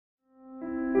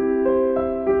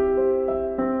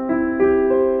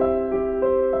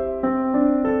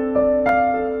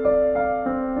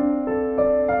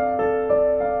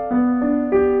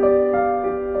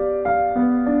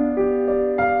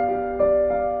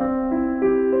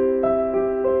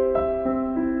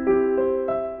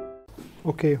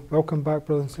Okay, welcome back,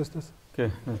 brothers and sisters.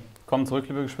 Okay, willkommen zurück,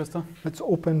 liebe Geschwister. Let's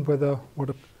open with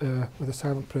a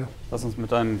silent prayer. Lass uns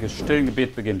mit einem stillen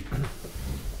Gebet beginnen.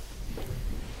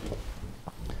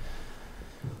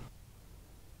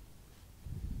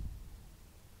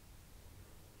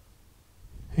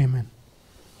 Amen.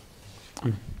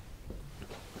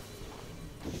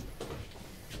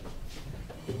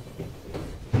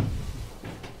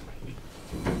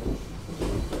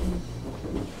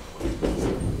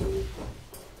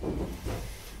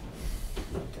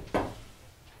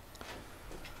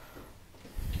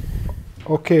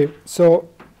 Okay, so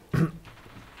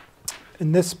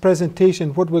in this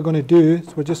presentation, what we're going to do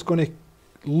is we're just going to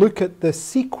look at the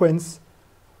sequence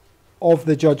of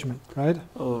the judgment, right?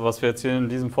 Also, was wir jetzt hier in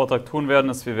diesem Vortrag tun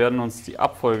werden, ist, wir werden uns die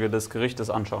Abfolge des Gerichtes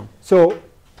anschauen. So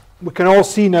we can all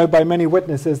see now by many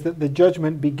witnesses that the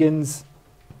judgment begins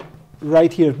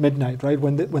right here at midnight, right?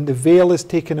 When the veil is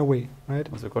taken away, right?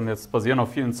 Also wir können jetzt basierend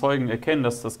auf vielen Zeugen erkennen,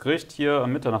 dass das Gericht hier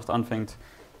um Mitternacht anfängt,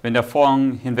 wenn der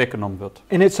Vorhang hinweggenommen wird.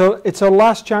 And it's our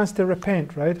last chance to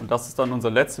repent, right? Und das ist dann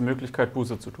unsere letzte Möglichkeit,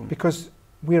 Buße zu tun. Because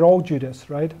we're all Judas,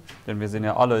 right? Denn wir sind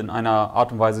ja alle in einer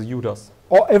Art und Weise Judas.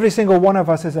 Every single one of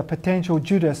us is a potential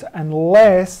Judas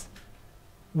unless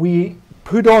we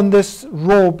put on this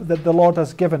robe that the Lord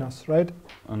has given us, right?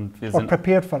 Und wir Or sind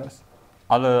prepared for us.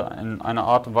 alle in einer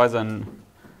Art und Weise ein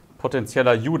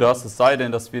potenzieller Judas, es sei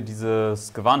denn, dass wir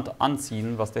dieses Gewand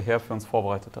anziehen, was der Herr für uns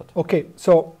vorbereitet hat. Okay,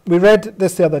 so we read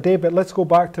this the other day, but let's go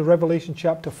back to Revelation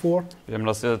chapter 4. Wir haben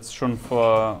das jetzt schon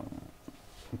vor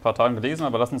ein paar Tagen gelesen,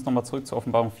 aber lass uns nochmal zurück zur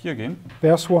Offenbarung 4 gehen.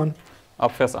 Verse 1.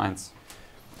 Ab Vers 1.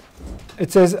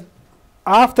 It says,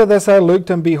 "After this I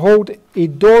looked, and behold, a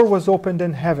door was opened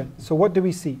in heaven." So what do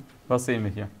we see? Was sehen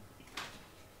wir hier?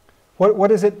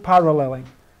 What is it paralleling?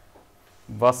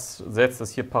 Was setzt es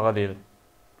hier parallel?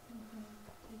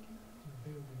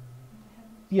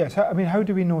 Yes, I mean, how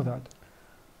do we know that?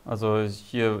 Also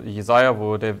hier Jesaja,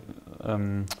 wo der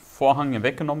Vorhang hier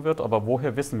weggenommen wird, aber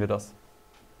woher wissen wir das?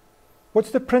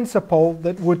 What's the principle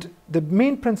that would, the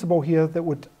main principle here that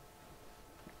would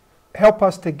help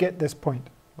us to get this point?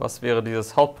 Was wäre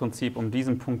dieses Hauptprinzip, um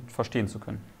diesen Punkt verstehen zu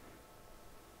können?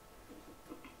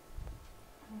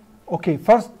 Okay,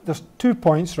 first, there's 2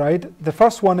 points, right? The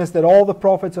first one is that all the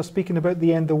prophets are speaking about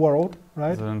the end of the world,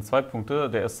 right? Also sind 2 Punkte.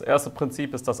 Das erste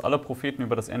Prinzip ist, dass alle Propheten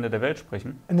über das Ende der Welt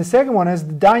sprechen. And the second one is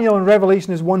Daniel and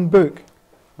Revelation is one book.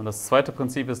 Und das zweite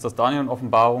Prinzip ist, dass Daniel und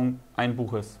Offenbarung ein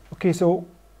Buch ist. Okay, so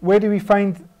where do we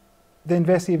find the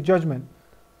investigative judgment?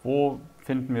 Wo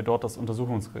finden wir dort das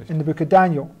Untersuchungsgericht? In the book of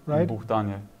Daniel, Im right? Buch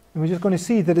Daniel. And we're just going to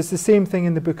see that it's the same thing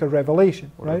in the book of Revelation,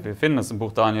 Oder right? wir finden es im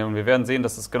Buch Daniel und wir werden sehen,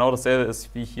 dass es genau dasselbe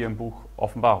ist wie hier im Buch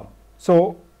Offenbarung.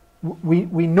 So we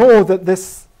know that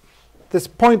this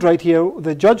point right here,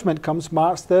 the judgment comes,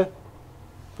 marks where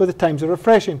the times of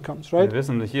refreshing comes, right? Wir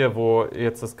wissen, hier, wo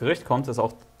jetzt das Gericht kommt, ist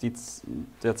auch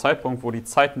der Zeitpunkt, wo die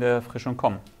Zeiten der Erfrischung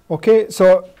kommen. Okay,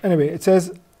 so anyway, it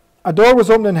says, "A door was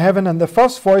opened in heaven, and the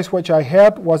first voice which I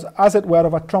heard was as it were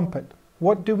of a trumpet."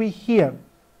 What do we hear?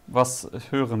 Was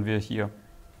hören wir hier?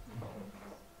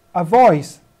 A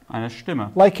voice, Eine Stimme,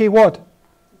 like a what?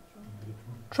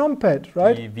 Trumpet,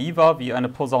 right? die wie war wie eine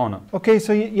Posaune. Okay,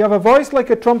 so you have a voice like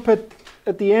a trumpet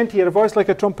at the end here, a voice like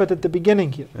a trumpet at the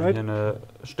beginning here, Wir haben right? hier eine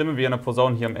Stimme wie eine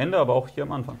Posaune hier am Ende, aber auch hier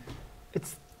am Anfang.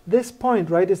 It's this point,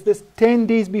 right? It's this 10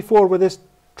 days before where this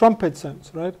trumpet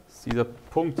sounds, right? Dieser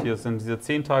Punkt hier sind diese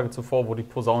 10 Tage zuvor, wo die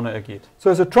Posaune ergeht. So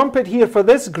there's a trumpet here for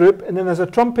this group, and then there's a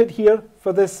trumpet here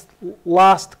for this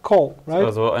last call, right?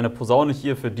 Also eine Posaune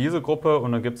hier für diese Gruppe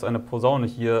und dann gibt es eine Posaune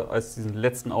hier als diesen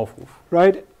letzten Aufruf.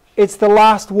 Right? It's the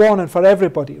last warning for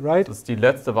everybody, right? Das ist die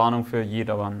letzte Warnung für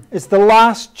jedermann. It's the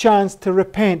last chance to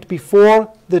repent before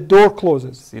the door closes.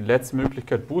 Das ist die letzte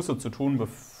Möglichkeit, Buße zu tun,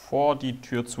 bevor die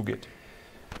Tür zugeht.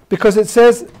 Because it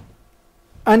says,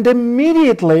 "And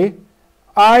immediately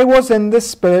I was in the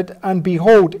Spirit, and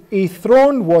behold, a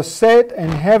throne was set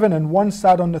in heaven, and one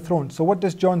sat on the throne." So what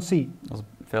does John see? Also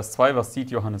Vers 2, was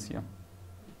sieht Johannes hier?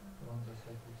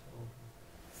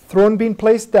 Throne being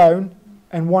placed down,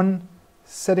 and one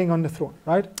sitting on the throne,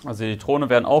 right? Also die Throne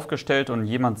werden aufgestellt und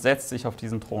jemand setzt sich auf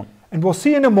diesen Thron. And we'll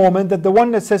see in a moment that the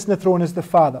one that sits in the throne is the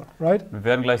Father, right? Wir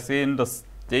werden gleich sehen, dass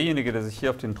derjenige, der sich hier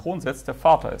auf den Thron setzt, der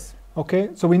Vater ist. Okay,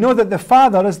 so we know that the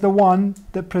Father is the one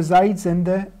that presides in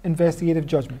the investigative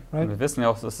judgment, right? Und wir wissen ja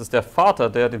auch, es ist der Vater,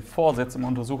 der den Vorsitz im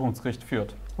Untersuchungsgericht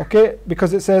führt. Okay,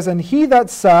 because it says, "And he that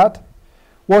sat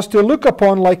was to look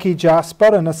upon like a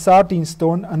jasper and a sardine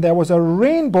stone, and there was a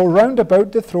rainbow round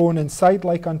about the throne in sight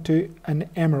like unto an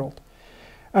emerald.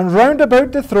 And round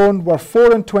about the throne were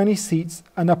 24 seats,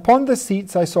 and upon the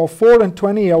seats I saw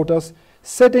 24 elders,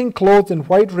 sitting clothed in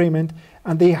white raiment,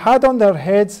 and they had on their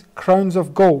heads crowns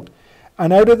of gold.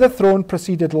 And out of the throne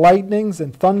proceeded lightnings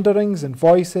and thunderings and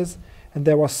voices, and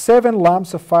there were 7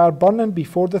 lamps of fire burning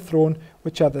before the throne,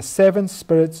 which are the 7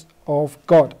 spirits of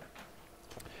God.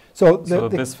 So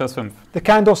bis Vers 5. the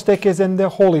candlestick is in the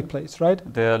holy place, right?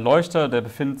 Der Leuchter, der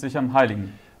befindet sich am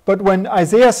Heiligen. But when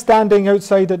Isaiah's standing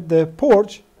outside at the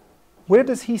porch, where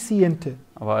does he see into?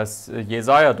 Aber als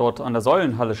Jesaja dort an der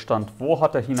Säulenhalle stand, wo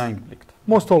hat er hineingeblickt?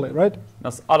 Most holy, right?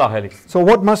 Das Allerheiligste. So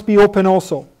what must be open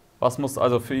also? Was muss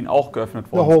also für ihn auch geöffnet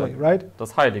The worden holy, sein? right?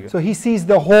 Das Heilige. So he sees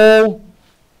the whole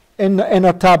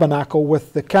inner tabernacle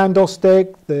with the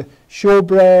candlestick, the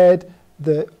showbread,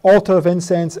 the altar of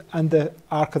incense, and the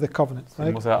Ark of the Covenant, Dann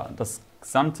right? muss er das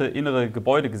gesamte innere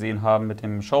Gebäude gesehen haben mit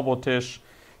dem Schaubrottisch,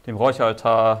 dem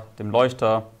Räucheraltar, dem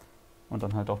Leuchter und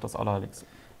dann halt auch das Allerheiligste.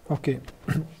 Okay.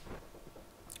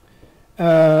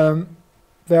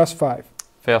 Verse 5.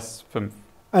 Vers 5.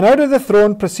 And out of the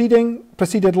throne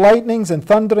proceeded lightnings and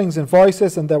thunderings and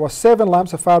voices, and there were 7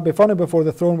 lamps of fire before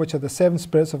the throne, which are the 7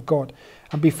 spirits of God.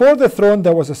 And before the throne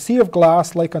there was a sea of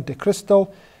glass like unto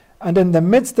crystal, and in the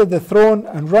midst of the throne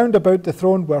and round about the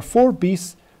throne were 4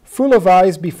 beasts, full of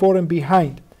eyes before and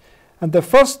behind. And the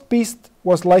first beast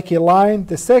was like a lion,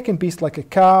 the second beast like a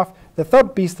calf, the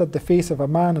third beast had the face of a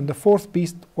man, and the fourth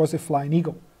beast was a flying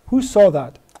eagle. Who saw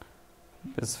that?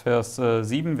 Bis Vers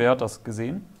 7, wer hat das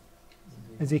gesehen?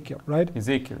 Ezekiel, right?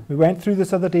 Ezekiel. We went through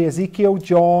this other day. Ezekiel,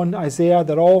 John, Isaiah,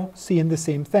 they're all seeing the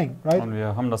same thing, right? Und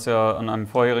wir haben das ja an einem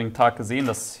vorherigen Tag gesehen,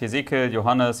 dass Hesekiel,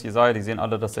 Johannes, Jesaja, die sehen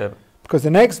alle dasselbe. Because the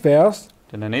next verse,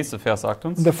 Denn der nächste Vers sagt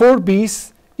uns, the 4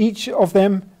 beasts, each of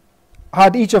them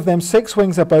 6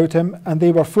 wings about him, and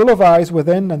they were full of eyes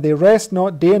within, and they rest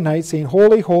not day and night, saying,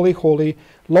 Holy, holy, holy,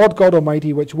 Lord God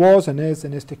Almighty, which was and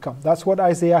is to come. That's what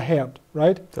Isaiah heard,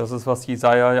 right? das ist, was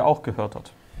Jesaja ja auch gehört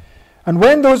hat. And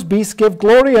when those beasts give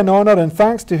glory and honor and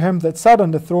thanks to him that sat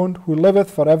on the throne, who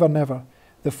liveth forever and ever,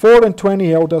 the 24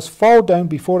 elders fall down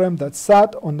before him that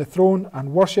sat on the throne,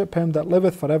 and worship him that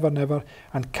liveth forever and ever,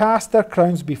 and cast their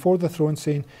crowns before the throne,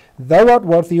 saying, Thou art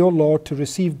worthy, O Lord, to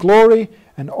receive glory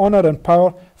and honor and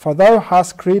power, for thou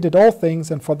hast created all things,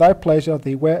 and for thy pleasure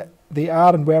they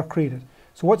are and were created.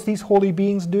 So what's these holy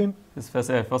beings doing? Bis Vers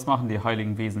 11, was machen die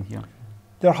heiligen Wesen hier?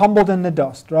 They're humbled in the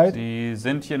dust, right? Sie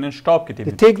sind hier in den Staub They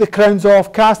gedemütigt. take the crowns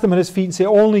off, cast them at his feet, and say,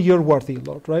 Only you're worthy,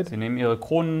 Lord, right? Sie nehmen ihre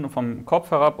Kronen vom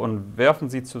Kopf herab und werfen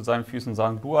sie zu seinen Füßen und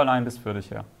sagen, du allein bist würdig,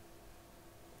 Herr.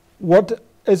 What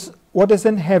is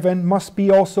in heaven must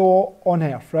be also on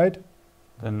earth, right?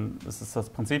 Denn es ist das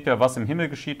Prinzip ja, was im Himmel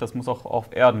geschieht, das muss auch auf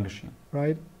Erden geschehen.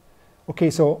 Right?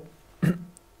 Okay, so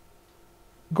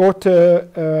go to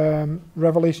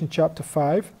Revelation chapter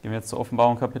 5. Gehen wir jetzt zur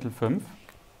Offenbarung Kapitel 5.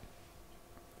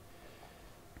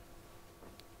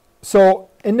 So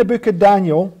in the book of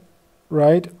Daniel,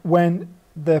 right, when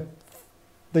the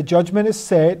judgment is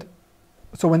set,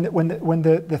 so when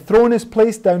the throne is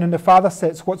placed down and the Father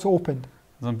sits, what's opened?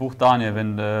 So im Buch Daniel,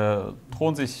 wenn der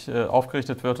Thron sich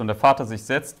aufgerichtet wird und der Vater sich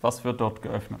setzt, was wird dort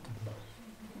geöffnet?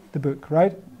 The book,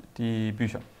 right? Die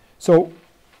Bücher. So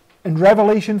in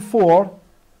Revelation 4,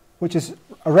 which is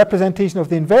a representation of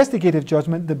the investigative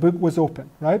judgment, the book was open,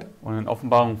 right? Und in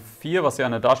Offenbarung 4, was ja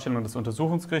eine Darstellung des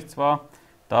Untersuchungsgerichts war,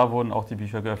 da wurden auch die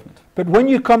Bücher geöffnet. But when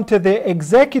you come to the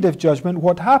executive judgment,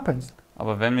 what happens?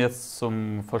 Aber wenn wir jetzt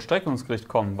zum Vollstreckungsgericht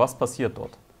kommen, was passiert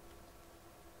dort?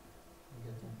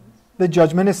 The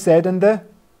judgment is said and the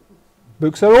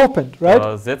books are opened, right?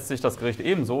 Da setzt sich das Gericht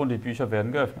ebenso und die Bücher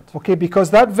werden geöffnet. Okay,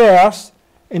 because that verse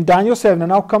in Daniel 7,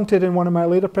 and I'll come to it in one of my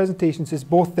later presentations, is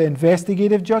both the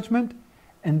investigative judgment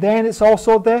and then it's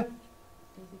also the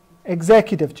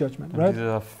executive judgment, Und right?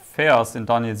 dieser Vers in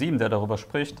Daniel 7, der darüber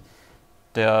spricht,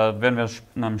 der werden wir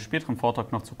in einem späteren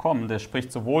Vortrag noch zu kommen, der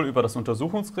spricht sowohl über das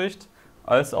Untersuchungsgericht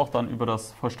als auch dann über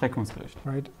das Vollstreckungsgericht.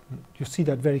 Right? You see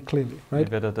that very clearly, right?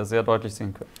 Ihr werdet das sehr deutlich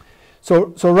sehen können.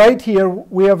 So right here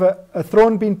we have a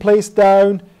throne being placed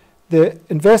down, the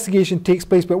investigation takes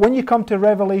place, but when you come to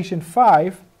Revelation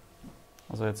 5,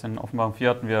 Also jetzt in Offenbarung 4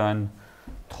 hatten wir einen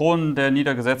Thron, der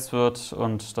niedergesetzt wird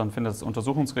und dann findet das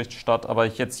Untersuchungsgericht statt. Aber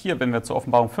jetzt hier, wenn wir zur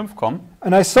Offenbarung 5 kommen,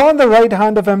 and I saw on the right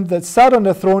hand of him that sat on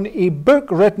the throne a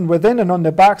book written within and on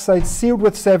the backside sealed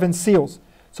with 7 seals.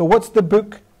 So what's the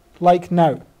book like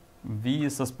now? wie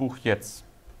ist das Buch jetzt?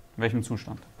 In welchem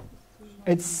Zustand?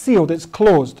 It's sealed, it's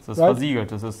closed, Es ist right?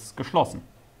 versiegelt, es ist geschlossen.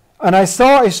 And I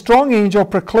saw a strong angel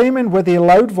proclaiming with a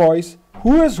loud voice,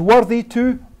 Who is worthy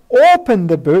to open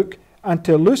the book and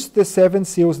to loose the 7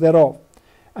 seals thereof?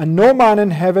 And no man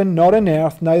in heaven nor in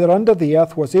earth, neither under the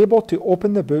earth, was able to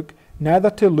open the book, neither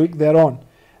to look thereon.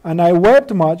 And I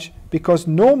wept much, because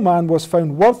no man was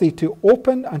found worthy to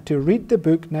open and to read the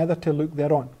book, neither to look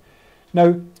thereon.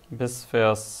 Now, bis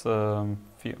Vers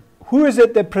 4. who is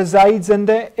it that presides in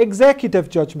the executive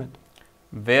judgment?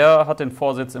 Wer hat den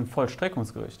Vorsitz im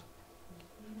Vollstreckungsgericht?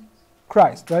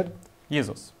 Christ, right?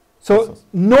 Jesus. So Christus.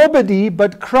 nobody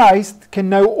but Christ can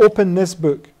now open this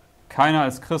book, Keiner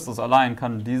als Christus allein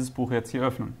kann dieses Buch jetzt hier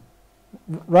öffnen.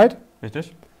 right?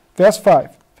 Richtig? Verse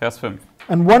 5. Vers 5.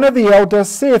 And one of the elders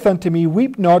saith unto me,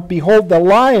 Weep not, behold, the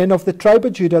Lion of the tribe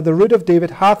of Judah, the root of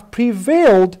David, hath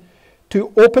prevailed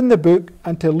to open the book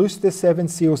and to loose the 7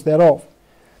 seals thereof.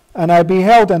 And I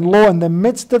beheld, and lo, in the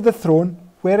midst of the throne,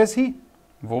 where is he?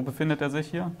 Wo befindet er sich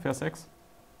hier? Vers 6.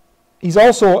 He's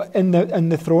also in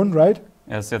the throne, right?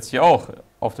 Er ist jetzt hier auch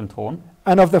auf dem Thron.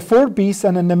 And of the 4 beasts,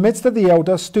 and in the midst of the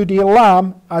elders, stood a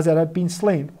lamb as it had been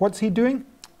slain. What's he doing?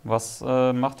 Was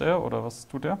macht er oder was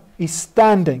tut er? He's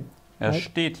standing. Er Right.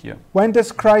 steht hier. When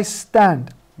does Christ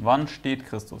stand? Wann steht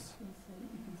Christus?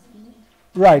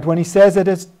 Right, when he says it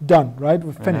is done, right?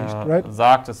 We're Wenn finished, er right?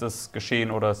 sagt, es ist geschehen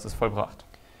oder es ist vollbracht.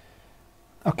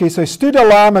 Okay, so stood a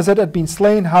lamb as it had been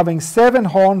slain, having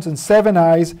 7 horns and 7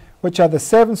 eyes, which are the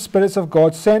 7 spirits of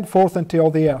God sent forth into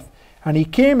all the earth. And he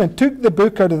came and took the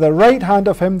book out of the right hand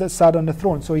of him that sat on the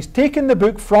throne. So he's taken the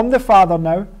book from the Father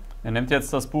now, Er nimmt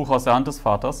jetzt das Buch aus der Hand des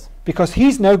Vaters, because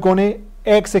he's now going to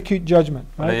execute judgment.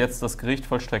 weil er Right? jetzt das Gericht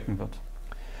vollstrecken wird.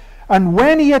 And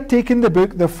when he had taken the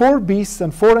book, the 4 beasts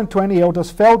and 24 elders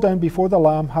fell down before the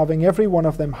Lamb, having every one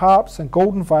of them harps and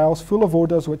golden vials full of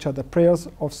odors, which are the prayers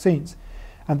of saints.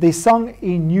 And they sung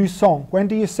a new song. When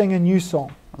do you sing a new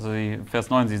song? Also Vers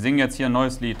 9, sie singen jetzt hier ein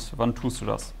neues Lied. Wann tust du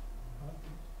das?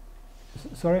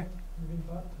 Sorry?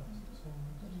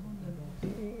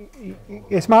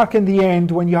 It's marking the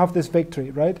end when you have this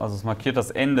victory, right? Also es markiert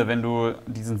das Ende, wenn du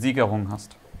diesen Sieg errungen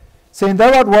hast. Saying,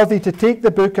 Thou art worthy to take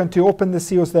the book and to open the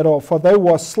seals thereof, for thou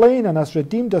wast slain and hast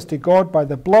redeemed us to God by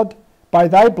thy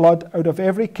blood out of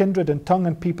every kindred and tongue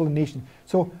and people and nation.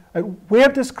 So, where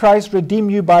does Christ redeem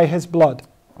you by his blood?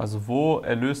 Also wo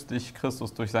erlöst dich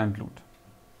Christus durch sein Blut?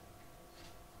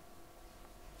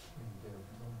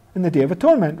 In the Day of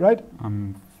Atonement, right?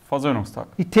 Am Versöhnungstag.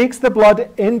 He takes the blood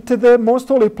into the most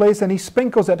holy place and he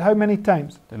sprinkles it how many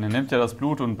times? Denn er nimmt ja das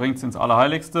Blut und bringt es ins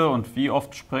Allerheiligste. Und wie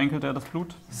oft sprenkelt er das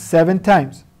Blut? 7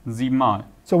 times. 7 Mal.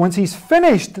 So once he's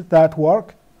finished that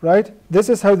work, right, this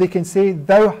is how they can say,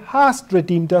 Thou hast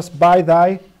redeemed us by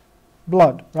thy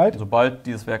blood, right? Sobald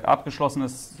dieses Werk abgeschlossen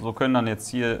ist, so können dann jetzt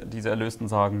hier diese Erlösten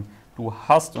sagen, du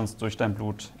hast uns durch dein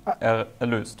Blut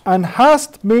erlöst. And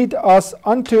hast made us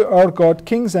unto our God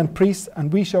kings and priests,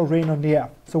 and we shall reign on the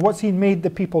earth. So what's he made the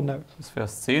people now? Das ist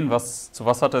Vers 10. Zu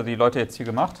was hat er die Leute jetzt hier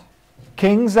gemacht?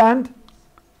 Kings and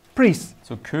priests.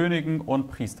 Zu Königen und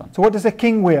Priestern. So what does a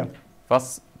king wear?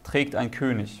 Was trägt ein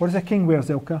König? What does a king wear,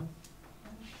 Zilka?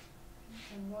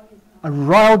 A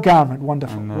royal garment,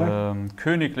 wonderful, Ein right?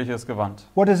 königliches Gewand.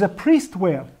 What does a priest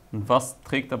wear? Und was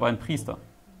trägt aber ein Priester?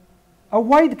 A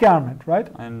white garment,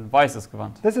 right? Ein weißes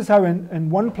Gewand. This is how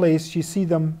in one place you see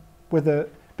them with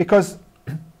because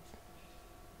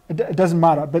it doesn't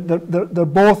matter, but they're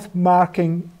both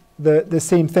marking the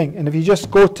same thing. And if you just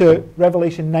go to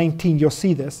Revelation 19, you'll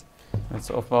see this. Wenn wir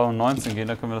zu Offenbarung 19 gehen,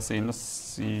 da können wir das sehen,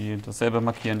 dass sie dasselbe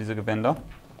markieren, diese Gewänder.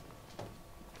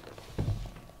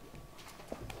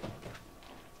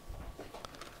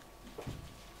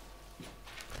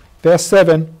 Verse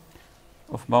 7.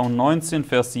 Offenbarung 19,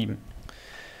 Vers 7.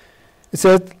 It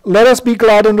says, Let us be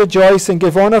glad and rejoice and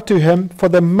give honor to him, for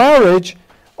the marriage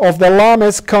of the Lamb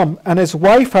is come, and his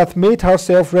wife hath made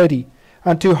herself ready.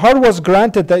 And to her was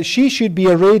granted that she should be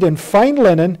arrayed in fine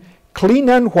linen, clean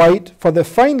and white, for the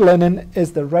fine linen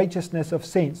is the righteousness of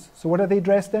saints. So what are they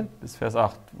dressed in? Bis Vers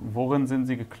 8. Worin sind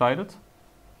sie gekleidet?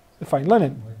 The fine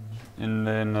linen. In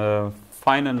den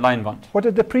feinen Leinwand. What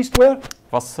did the priest wear?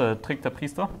 Was trägt der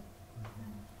Priester?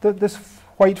 This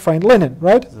white fine linen,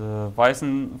 right? Diese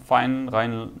weißen, feinen,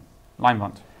 reinen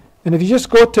Leinwand. And if you just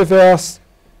go to verse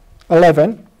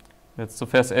 11, Jetzt zu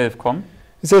Vers 11 kommen.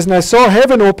 it says, And I saw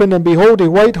heaven opened, and behold, a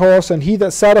white horse, and he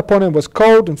that sat upon him was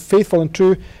called, and faithful and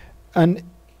true, and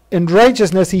in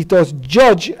righteousness he does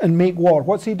judge and make war.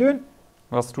 What's he doing?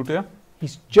 Was tut er?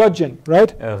 He's judging,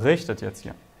 right? Er richtet jetzt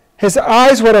hier. His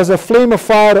eyes were as a flame of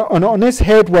fire, and on his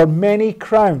head were many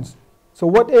crowns. So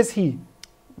what is he?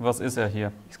 Was ist er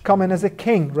hier? He's coming as a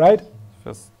king, right?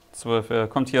 Vers 12. Er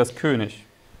kommt hier als König.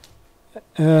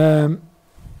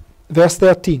 Verse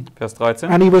 13. Vers 13.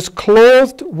 And he was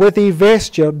clothed with a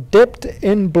vesture dipped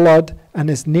in blood, and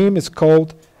his name is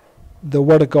called the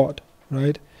Word of God,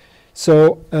 right?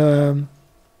 So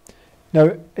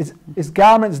now his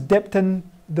garments dipped in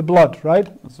the blood, right?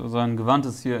 Also sein Gewand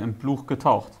ist hier im Blut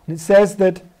getaucht. And it says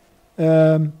that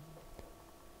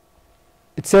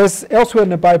It says elsewhere in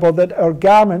the Bible that our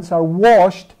garments are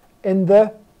washed in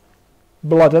the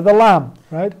blood of the Lamb,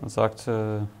 right? Das sagt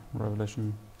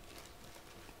Revelation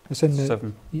It's in the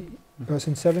 7. verse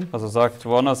in 7. Also sagt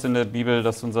woanders in der Bibel,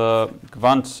 dass unser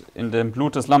Gewand in dem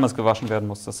Blut des Lammes gewaschen werden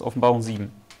muss. Das ist Offenbarung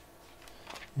 7.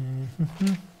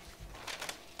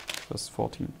 Vers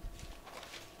 14.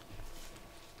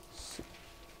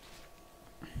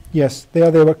 Yes,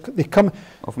 they come,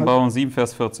 Offenbarung 7,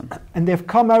 Vers 14. and they've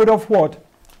come out of what?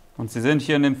 Und sie sind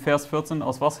hier in dem Vers 14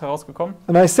 aus was herausgekommen?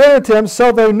 And I said unto him,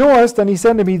 So thou knowest, and he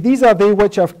said to me, These are they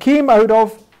which have came out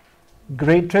of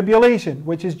great tribulation,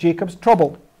 which is Jacob's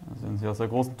trouble, Da sind sie aus der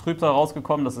großen Trübsal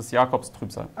rausgekommen, das ist Jakobs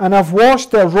Trübsal. and have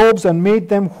washed their robes and made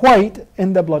them white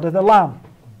in the blood of the Lamb.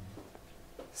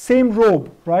 Same robe,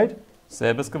 right?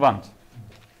 Selbes Gewand.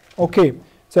 Okay,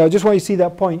 so I just want you to see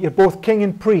that point. You're both king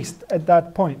and priest at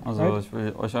that point, Also right? ich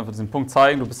will euch einfach diesen Punkt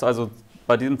zeigen. Du bist also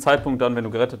bei diesem Zeitpunkt dann, wenn du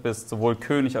gerettet bist, sowohl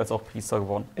König als auch Priester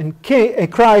geworden. And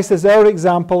Christ is our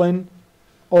example in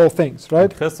all things, Und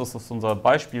right? Christus ist unser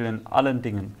Beispiel in allen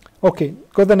Dingen. Okay,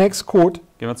 go to the next quote.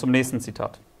 Gehen wir zum nächsten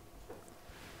Zitat.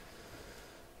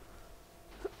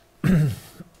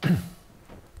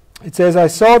 It says, I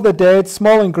saw the dead,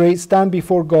 small and great, stand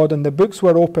before God, and the books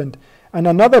were opened. And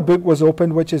another book was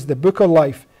opened, which is the book of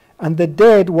life. And the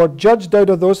dead were judged out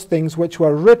of those things which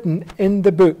were written in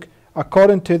the book,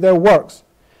 according to their works.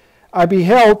 I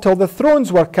beheld till the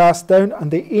thrones were cast down,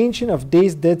 and the Ancient of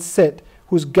Days did sit,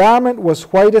 whose garment was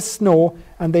white as snow,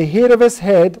 and the hair of his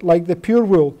head like the pure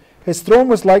wool. His throne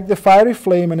was like the fiery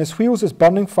flame, and his wheels as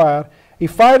burning fire. A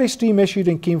fiery stream issued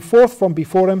and came forth from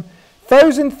before him.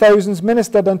 Thousands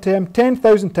ministered unto him.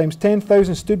 10,000 times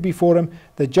 10,000 stood before him.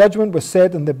 The judgment was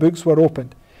said, and the books were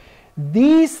opened.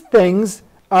 These things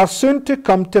are soon to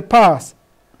come to pass.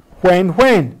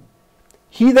 When?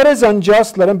 He that is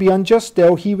unjust, let him be unjust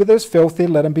still. He that is filthy,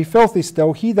 let him be filthy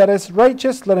still. He that is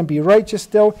righteous, let him be righteous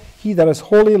still. He that is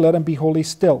holy, let him be holy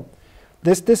still.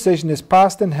 This decision is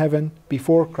passed in heaven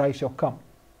before Christ shall come.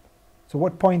 So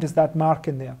what point is that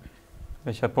marking there?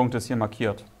 Welcher Punkt ist hier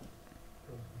markiert?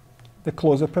 The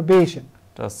close of probation.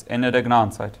 Das Ende der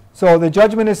Gnadenzeit. So the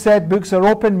judgment is said, books are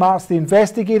open, marks the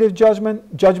investigative judgment.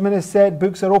 Judgment is said,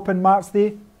 books are open, marks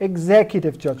the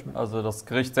executive judgment. Also das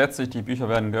Gericht setzt sich, die Bücher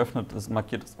werden geöffnet, das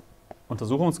markiert das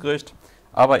Untersuchungsgericht,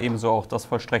 aber ebenso auch das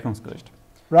Vollstreckungsgericht.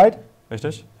 Right?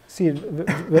 Richtig? See it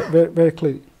very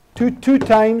clearly. Two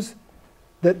times,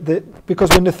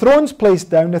 because when the throne's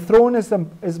placed down, the throne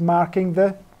is marking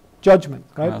the judgment.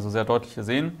 Right? Also sehr deutlich hier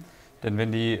sehen, denn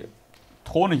wenn die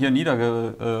Throne hier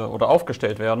oder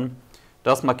aufgestellt werden,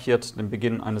 das markiert den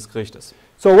Beginn eines Gerichtes.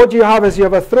 So what you have is you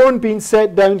have a throne being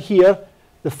set down here.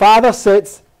 The Father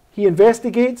sits, he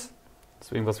investigates.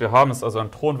 Deswegen, was wir haben, ist also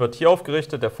ein Thron wird hier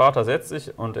aufgerichtet, der Vater setzt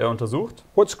sich und er untersucht.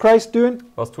 What's Christ doing?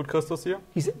 Was tut Christus hier?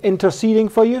 He's interceding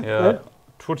for you. Er Right?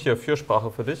 tut hier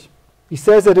Fürsprache für dich. He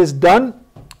says it is done.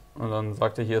 Und dann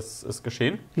sagt er hier, es ist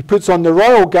geschehen. He puts on the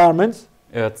royal garments.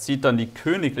 Er zieht dann die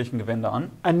königlichen Gewänder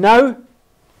an. And now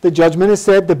the judgment is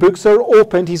said, the books are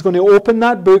opened. He's going to open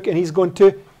that book and he's going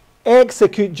to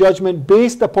execute judgment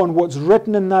based upon what's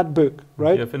written in that book.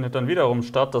 Right? Hier findet dann wiederum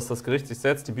statt, dass das Gericht sich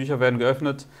setzt, die Bücher werden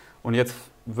geöffnet und jetzt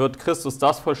wird Christus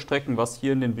das vollstrecken, was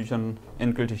hier in den Büchern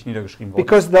endgültig niedergeschrieben wurde.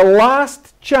 Because the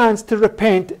last chance to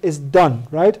repent is done.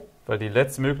 Right? Weil die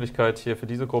letzte Möglichkeit hier für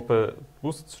diese Gruppe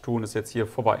Buße zu tun, ist jetzt hier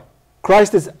vorbei.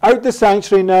 Christ is out the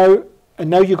sanctuary now, and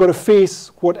now you've got to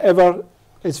face whatever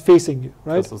is facing you.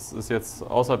 Right? Das ist jetzt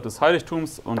außerhalb des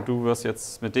Heiligtums und du wirst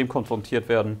jetzt mit dem konfrontiert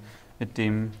werden, mit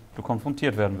dem du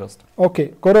konfrontiert werden wirst.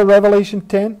 Okay, go to Revelation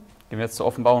 10. Gehen wir jetzt zur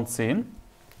Offenbarung 10.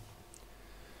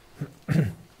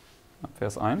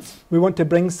 Vers 1. We want to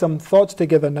bring some thoughts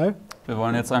together now. Wir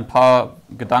wollen jetzt ein paar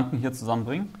Gedanken hier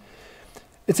zusammenbringen.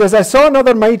 It says, I saw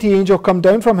another mighty angel come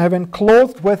down from heaven,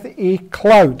 clothed with a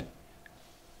cloud.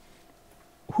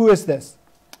 Who is this?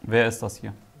 Wer ist das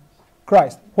hier?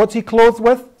 Christ. What's he clothed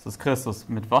with? Das ist Christus.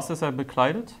 Mit was ist er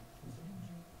bekleidet?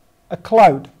 A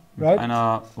cloud, Mit right?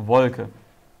 einer Wolke.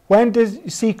 When does you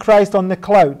see Christ on the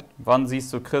cloud? Wann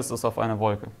siehst du Christus auf einer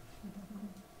Wolke?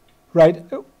 Right?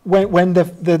 When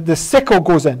the sickle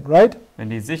goes in, right? Wenn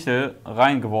die Sichel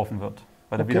reingeworfen wird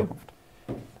bei der Okay. Wiederkunft.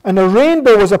 And a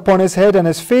rainbow was upon his head, and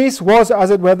his face was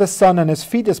as it were the sun, and his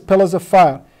feet as pillars of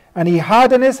fire. And he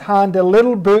had in his hand a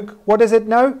little book. What is it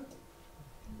now?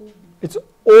 It's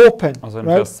open, Also in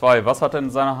right? Vers 2. Was hat er in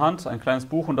seiner Hand? Ein kleines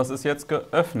Buch und das ist jetzt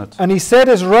geöffnet. And he set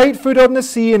his right foot on the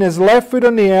sea and his left foot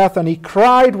on the earth, and he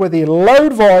cried with a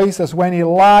loud voice as when a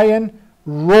lion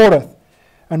roareth.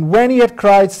 And when he had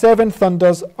cried, 7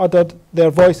 thunders uttered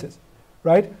their voices.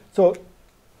 Right? So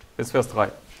Bis Vers 3.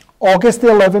 August the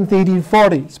 11th,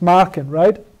 1840, it's marking,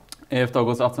 right? 11.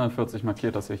 August 1840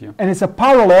 markiert das hier. And it's a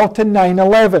parallel to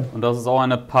 9/11. Und das ist auch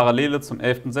eine Parallele zum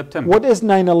 11. September. What is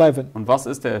 9/11? Und was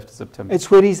ist der 11. September?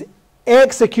 It's where he's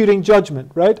executing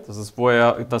judgment, right? Das ist, wo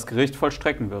er das Gericht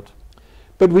vollstrecken wird.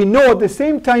 But we know at the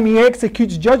same time he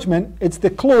executes judgment, it's the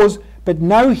close, but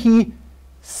now he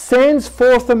sends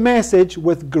forth a message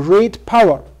with great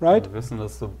power, right? Wir wissen,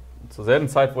 dass zur selben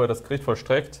Zeit, wo er das Gericht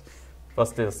vollstreckt,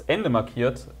 was das Ende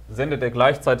markiert, sendet er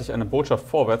gleichzeitig eine Botschaft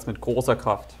vorwärts mit großer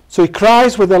Kraft. So he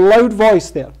cries with a loud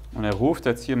voice there. Und er ruft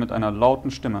jetzt hier mit einer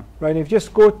lauten Stimme. Right, if you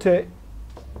just go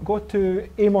to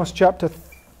Amos chapter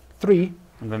 3.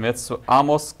 Und wenn wir jetzt zu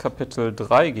Amos Kapitel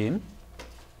 3 gehen,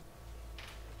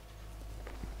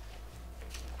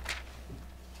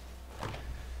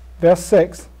 Verse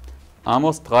 6.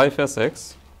 Amos 3, Vers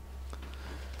 6.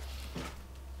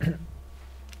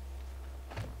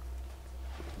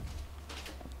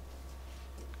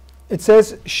 It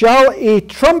says, "Shall a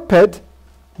trumpet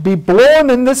be blown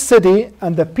in the city,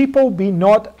 and the people be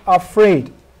not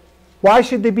afraid?" Why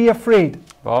should they be afraid?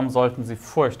 Warum sollten sie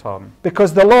Furcht haben?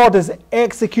 Because the Lord is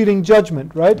executing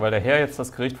judgment, right? Weil der Herr jetzt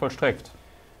das Gericht vollstreckt.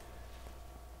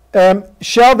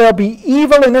 Shall there be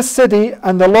evil in a city,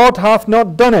 and the Lord hath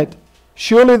not done it?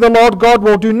 Surely the Lord God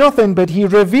will do nothing, but he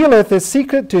revealeth his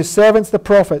secret to his servants the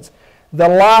prophets. The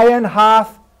lion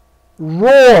hath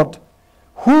roared.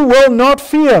 Who will not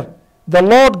fear? The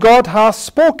Lord God hath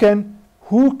spoken.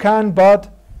 Who can but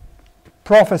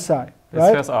prophesy? Das ist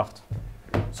Right? Vers 8.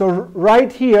 So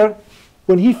right here,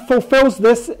 when he fulfills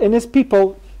this in his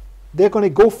people, they're going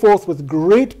to go forth with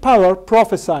great power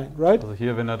prophesying, right? Also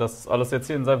hier, wenn er das alles jetzt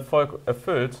hier in seinem Volk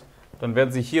erfüllt, dann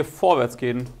werden sie hier vorwärts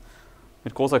gehen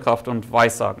mit großer Kraft und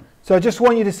Weissagen. So I just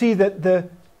want you to see that the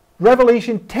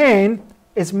Revelation 10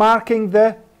 is marking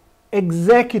the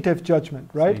executive judgment,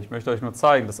 right? Ich möchte euch nur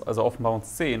zeigen, dass also Offenbarung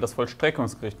 10 das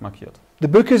Vollstreckungsgericht markiert. The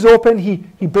book is open, he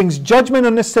brings judgment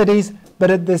on the cities, but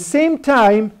at the same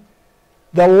time,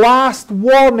 the last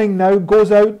warning now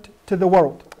goes out to the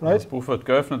world, Das right? Buch wird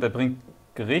geöffnet, er bringt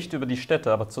Gericht über die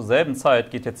Städte, aber zur selben Zeit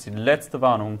geht jetzt die letzte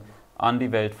Warnung an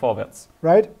die Welt vorwärts.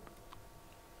 Right?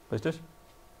 Richtig?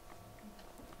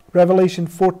 Revelation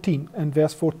 14 and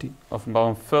verse 14.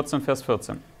 Offenbarung 14, Vers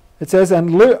 14. It says, "And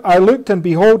I looked, and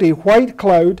behold, a white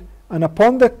cloud, and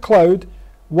upon the cloud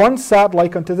one sat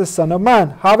like unto the Son of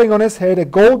Man, having on his head a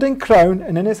golden crown,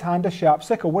 and in his hand a sharp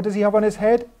sickle." What does he have on his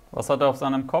head? Was hat er auf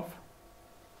seinem Kopf?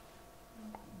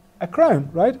 A crown,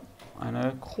 right?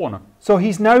 Eine Krone. So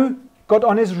he's now got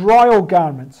on his royal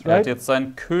garments, Er hat right? jetzt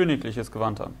sein königliches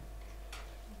Gewand an.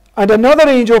 And another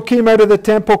angel came out of the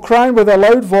temple, crying with a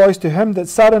loud voice to him that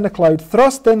sat in the cloud,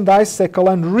 "Thrust in thy sickle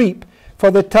and reap, for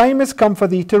the time is come for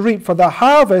thee to reap, for the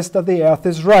harvest of the earth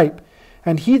is ripe.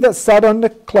 And he that sat on the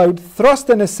cloud thrust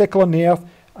in his sickle in the earth,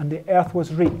 and the earth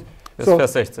was reaped." Das So ist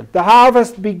Vers 16. the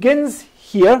harvest begins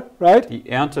here, right? Die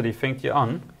Ernte, die fängt hier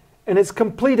an And it's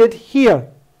completed here,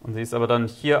 und sie ist aber dann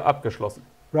hier abgeschlossen.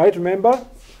 right? Remember?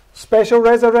 Special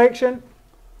resurrection,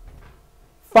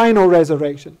 final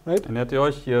resurrection, right? Erinnert ihr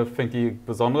euch, hier fängt die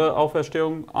besondere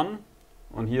Auferstehung an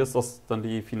und hier ist das dann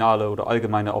die finale oder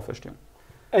allgemeine Auferstehung.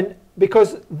 And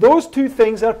because those two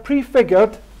things are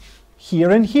prefigured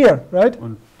here and here, right?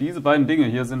 Und diese beiden Dinge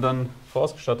hier sind dann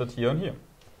vorausgestattet hier und hier.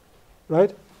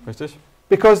 Right? Richtig?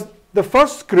 Because the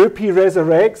first group he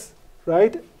resurrects,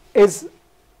 right, is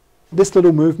this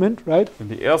little movement, right? Und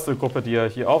die erste Gruppe, die er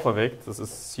hier auferweckt, das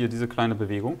ist hier diese kleine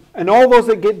Bewegung. And all those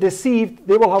that get deceived,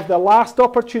 they will have the last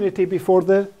opportunity before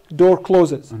the door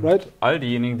closes, right? All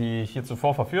diejenigen, die hier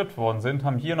zuvor verführt worden sind,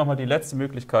 haben hier nochmal die letzte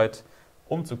Möglichkeit,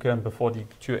 umzukehren, bevor die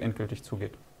Tür endgültig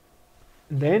zugeht.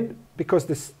 And then, because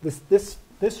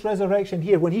this resurrection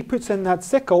here, when he puts in that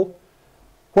sickle,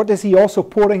 what is he also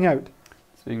pouring out?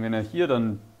 Deswegen, wenn er hier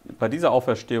dann bei dieser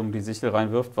Auferstehung die Sichel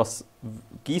reinwirft, was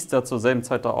gießt er zur selben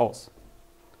Zeit da aus?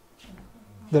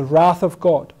 The wrath of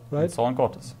God, Den right? Zorn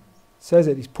Gottes. Says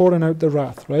it, he's pouring out the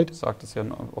wrath, right? Sagt es ja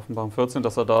in Offenbarung 14,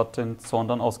 dass er da den Zorn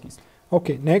dann ausgießt.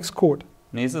 Okay, next quote.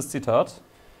 Nächstes Zitat.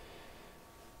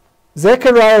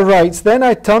 Zechariah writes, "Then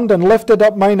I turned and lifted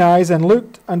up mine eyes and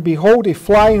looked, and behold a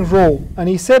flying roll. And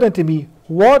he said unto me,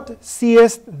 What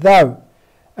seest thou?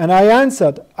 And I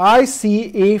answered, I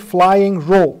see a flying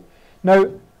roll." Now,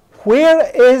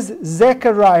 where is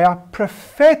Zechariah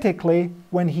prophetically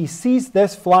when he sees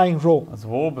this flying roll? Also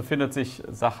wo befindet sich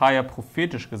Sacharja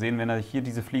prophetisch gesehen, wenn er hier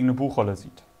diese fliegende Buchrolle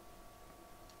sieht?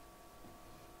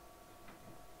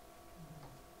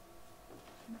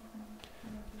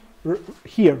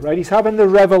 Here, right? He's having the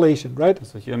revelation, right?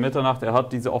 Also hier in Mitternacht, er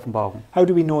hat diese Offenbarung. How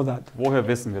do we know that? Woher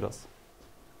wissen wir das?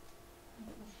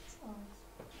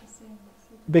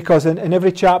 Because in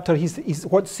every chapter, he's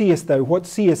what seest thou, what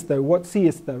seest thou, what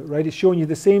seest thou, right? He's showing you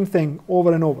the same thing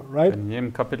over and over, right? In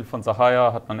jedem Kapitel von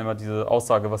Sacharja hat man immer diese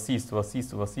Aussage, was siehst du, was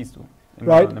siehst du, was siehst du.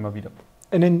 Immer Right. und immer wieder.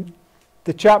 And in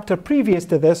the chapter previous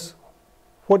to this,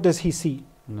 what does he see?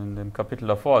 Und in dem Kapitel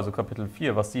davor, also Kapitel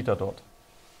 4, was sieht er dort?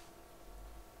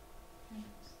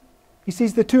 He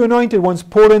sees the two anointed ones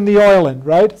pouring the oil in,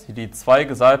 right? Sieht die zwei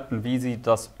Gesalbten, wie sie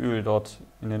das Öl dort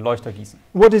in den Leuchter gießen.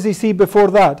 What does he see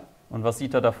before that? Und was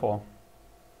sieht er davor?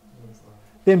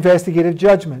 The investigative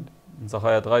judgment. In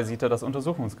Sacharja 3 sieht er das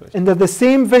Untersuchungsgericht. And they're the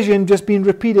same vision just being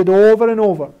repeated over and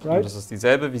over, Und right? das ist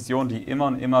dieselbe Vision, die immer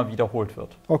und immer wiederholt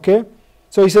wird. Okay?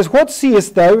 So he says, what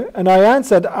seest thou? And I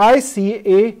answered, I see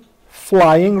a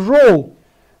flying roll.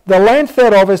 The length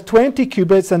thereof is 20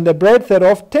 cubits, and the breadth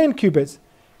thereof 10 cubits.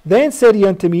 Then said he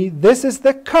unto me, this is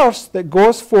the curse that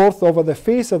goes forth over the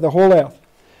face of the whole earth.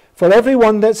 For every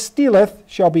one that stealeth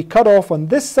shall be cut off on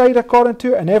this side according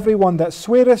to it, and every one that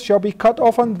sweareth shall be cut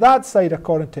off on that side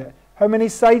according to it. How many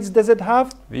sides does it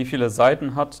have? Wie viele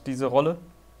Seiten hat diese Rolle?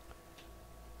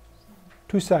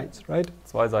 2 sides, right?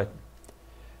 2 Seiten.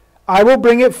 I will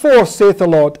bring it forth, saith the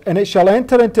Lord, and it shall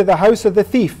enter into the house of the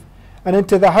thief, and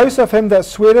into the house of him that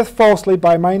sweareth falsely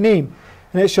by my name.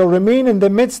 And it shall remain in the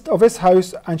midst of his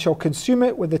house, and shall consume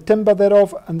it with the timber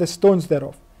thereof and the stones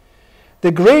thereof.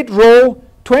 The great roll,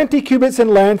 20 cubits in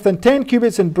length and 10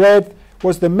 cubits in breadth,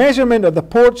 was the measurement of the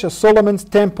porch of Solomon's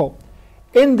temple.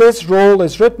 In this roll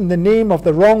is written the name of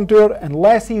the wrongdoer,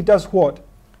 unless he does what?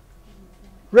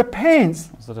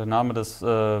 Repents. Also der Name des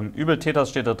Übeltäters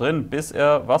steht da drin, bis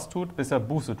er was tut? Bis er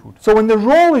Buße tut. So when the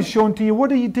roll is shown to you,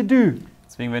 what are you to do?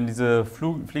 Deswegen, wenn diese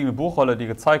fliegende Buchrolle dir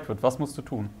gezeigt wird, was musst du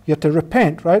tun? You have to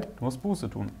repent, right? Du musst Buße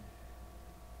tun.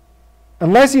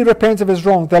 Unless he repents of his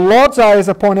wrong. The Lord's eye is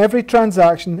upon every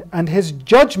transaction, and his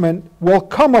judgment will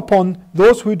come upon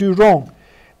those who do wrong.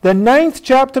 The 9th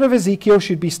chapter of Ezekiel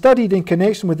should be studied in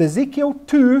connection with Ezekiel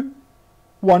 2,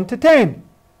 1 to 10.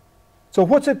 So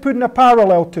what's it putting a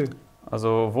parallel to?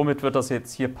 Also womit wird das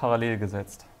jetzt hier parallel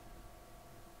gesetzt?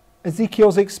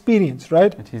 Ezekiel's experience,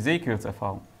 right? Mit Hesekiels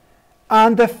Erfahrung.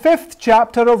 And the 5th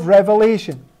chapter of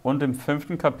Revelation. Und im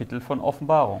 5. Kapitel von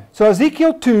Offenbarung. So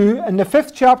Ezekiel 2 and the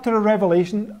 5th chapter of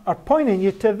Revelation are pointing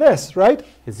you to this, right?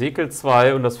 Hesekiel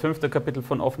 2 und das 5. Kapitel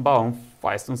von Offenbarung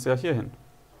weist uns ja hierhin.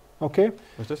 Okay?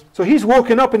 Richtig? So he's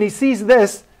woken up and he sees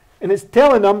this, and it's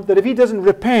telling him that if he doesn't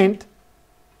repent,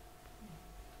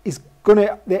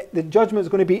 the judgment is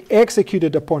going to be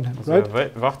executed upon him, Also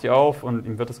right? er wacht hier auf und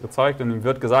ihm wird es gezeigt und ihm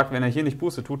wird gesagt, wenn er hier nicht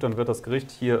Buße tut, dann wird das Gericht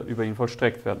hier über ihn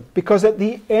vollstreckt werden. Because at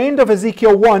the end of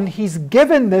Ezekiel 1, he's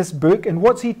given this book, and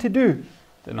what's he to do?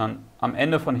 Denn am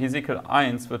Ende von Hesekiel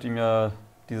 1 wird ihm ja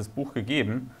dieses Buch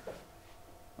gegeben.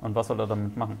 Und was soll er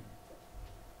damit machen?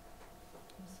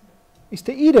 He's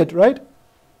to eat it, right?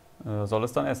 Er soll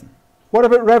es dann essen. What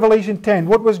about Revelation 10?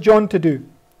 What was John to do?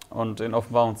 Und in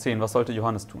Offenbarung 10, was sollte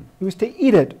Johannes tun? He was to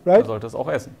eat it, Er right? sollte es auch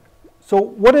essen.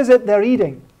 So what is it they're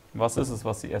eating? Was ist es,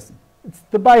 was sie essen? It's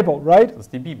the Bible, right? Das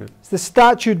ist die Bibel. It's the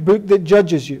statute book that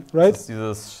judges you, right? Das ist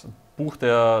dieses Buch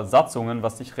der Satzungen,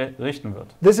 was dich richten wird.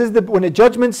 This is when the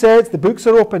judgment sets, the books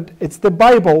are opened. It's the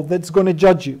Bible that's going to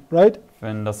judge you, right?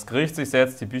 Wenn das Gericht sich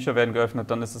setzt, die Bücher werden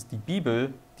geöffnet, dann ist es die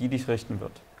Bibel, die dich richten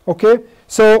wird. Okay,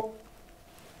 so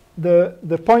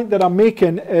the point that I'm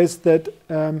making is that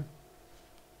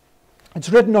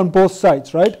it's written on both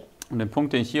sides, right? Und den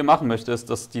Punkt, den ich hier machen möchte, ist,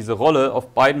 dass diese Rolle auf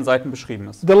beiden Seiten beschrieben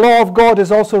ist. The law of God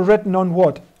is also written on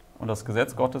what? Und das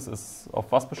Gesetz Gottes ist auf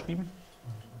was beschrieben?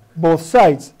 Both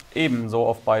sides. Ebenso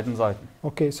auf beiden Seiten.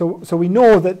 Okay, so we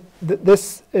know that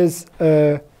this is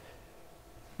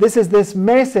this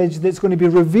message that's going to be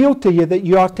revealed to you that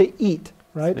you are to eat,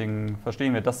 right? Deswegen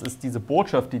verstehen wir, das ist diese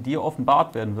Botschaft, die dir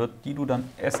offenbart werden wird, die du dann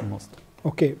essen musst.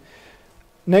 Okay,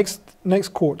 next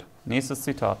quote. Nächstes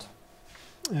Zitat.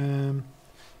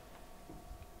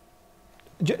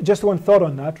 Just one thought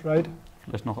on that, right?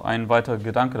 Vielleicht noch ein weiterer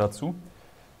Gedanke dazu.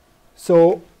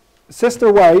 So,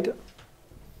 Sister White,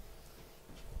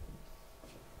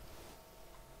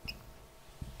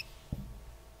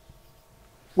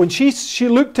 when she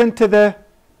looked into the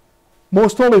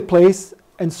most holy place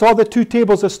and saw the 2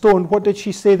 tables of stone, what did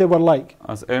she say they were like?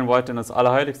 Als Ellen White in das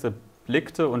Allerheiligste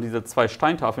blickte und diese 2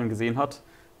 Steintafeln gesehen hat,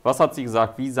 was hat sie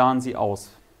gesagt? Wie sahen sie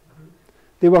aus?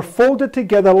 They were folded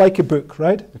together like a book,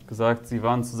 right? Sie hat gesagt, sie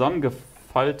waren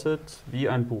zusammengefaltet wie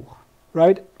ein Buch.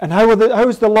 Right? And how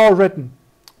is the law written?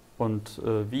 Und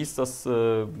wie ist das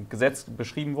Gesetz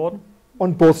beschrieben worden?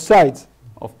 On both sides.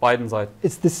 Auf beiden Seiten.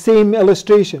 It's the same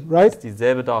illustration, Das right? ist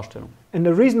dieselbe Darstellung. And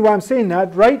the reason why I'm saying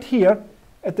that, right here,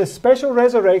 at the special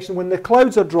resurrection, when the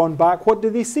clouds are drawn back, what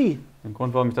do they see? Der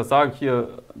Grund, warum ich das sage, hier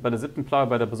bei der 7. Plage,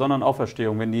 bei der besonderen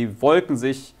Auferstehung, wenn die Wolken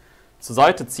sich zur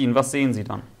Seite ziehen, was sehen sie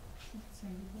dann?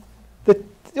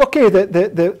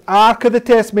 The Ark of the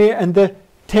Testament and the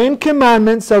 10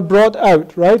 Commandments are brought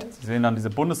out, right? Sie sehen dann diese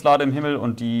Bundeslade im Himmel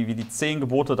und wie die 10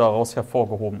 Gebote daraus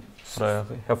hervorgehoben oder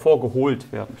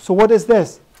hervorgeholt werden. So what is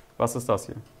this? Was ist das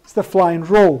hier? It's the flying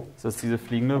roll. Das ist diese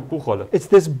fliegende Buchrolle. It's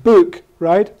this book,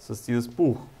 right? Das ist dieses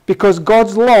Buch. Because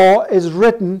God's law is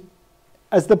written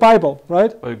as the Bible,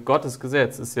 right? Weil Gottes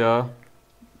Gesetz ist ja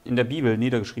in der Bibel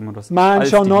niedergeschrieben. Und das Man als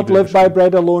shall die not Bibel live by geschrieben.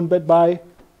 bread alone, but by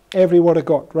every word of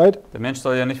God, right? Der Mensch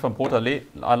soll ja nicht vom Brot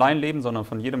allein leben, sondern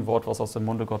von jedem Wort, was aus dem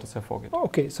Munde Gottes hervorgeht.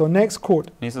 Okay, so next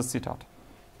quote. Nächstes Zitat.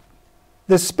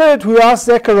 The Spirit who asked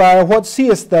Zechariah, what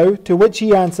seest thou? To which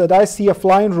he answered, I see a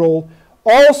flying roll,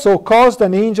 also caused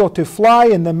an angel to fly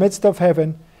in the midst of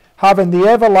heaven, having the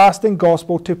everlasting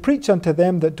gospel to preach unto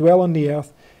them that dwell on the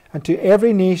earth, and to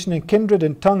every nation and kindred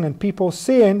and tongue and people,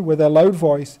 saying with a loud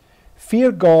voice,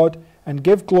 Fear God and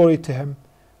give glory to him.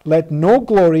 Let no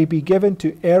glory be given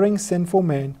to erring sinful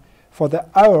men, for the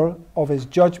hour of his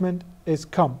judgment is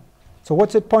come. So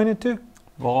what's it pointing to?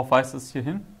 Worauf weist es hier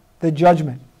hin? The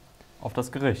judgment. Auf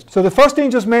das Gericht. So the first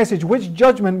angel's message, which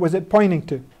judgment was it pointing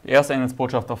to? Die erste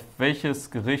Engelsbotschaft, auf welches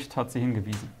Gericht hat sie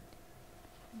hingewiesen?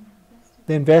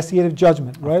 The investigative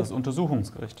judgment, Auf right? das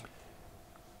Untersuchungsgericht.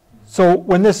 So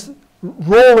when this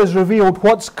roll is revealed,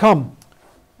 what's come?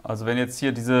 Also wenn jetzt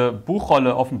hier diese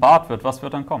Buchrolle offenbart wird, was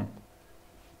wird dann kommen?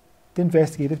 The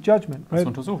investigative judgment, Das right?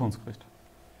 Untersuchungsgericht.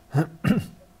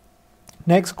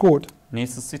 Next quote.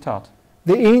 Nächstes Zitat.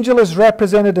 The angel is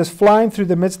represented as flying through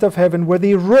the midst of heaven with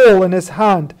a roll in his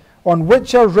hand on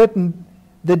which are written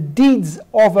the deeds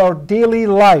of our daily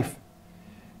life.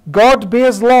 God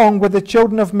bears long with the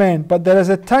children of men, but there is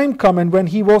a time coming when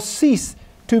he will cease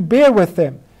to bear with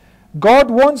them. God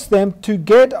wants them to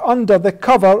get under the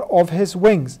cover of his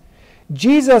wings.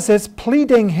 Jesus is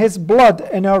pleading his blood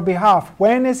in our behalf.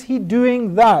 When is he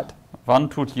doing that? Wann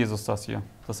tut Jesus das hier?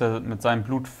 Dass er mit seinem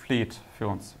Blut fleht für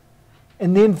uns.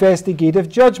 In the investigative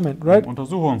judgment, right? Im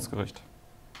Untersuchungsgericht.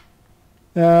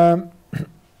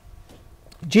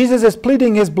 Jesus is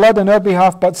pleading his blood on our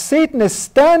behalf, but Satan is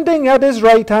standing at his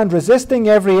right hand, resisting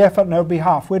every effort on our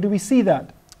behalf. Where do we see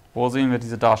that? Wo sehen wir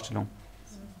diese Darstellung?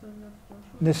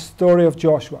 In the story of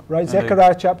Joshua, right? Ja, die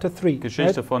Zechariah chapter 3.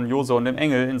 Geschichte Right? von Josua und dem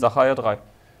Engel in Sacharja 3.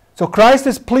 So Christ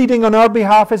is pleading on our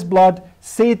behalf his blood.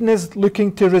 Satan is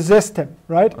looking to resist him,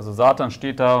 right? Also Satan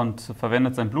steht da und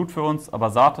verwendet sein Blut für uns, aber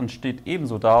Satan steht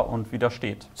ebenso da und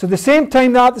widersteht. So the same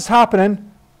time that is happening,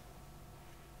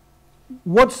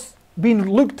 what's being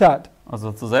looked at?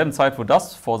 Also zur selben Zeit, wo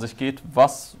das vor sich geht,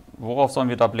 worauf sollen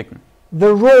wir da blicken? The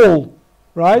roll,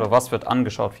 right? Oder was wird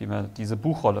angeschaut vielmehr? Diese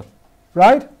Buchrolle.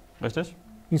 Right? Richtig?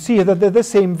 You see that they're the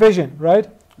same vision, right?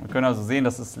 Wir können also sehen,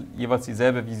 dass es jeweils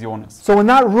dieselbe Vision ist. So when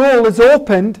that roll is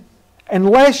opened,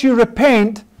 unless you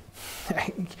repent,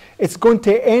 it's going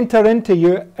to enter into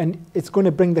you and it's going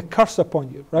to bring the curse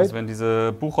upon you, right? Also wenn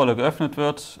diese Buchrolle geöffnet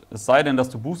wird, es sei denn, dass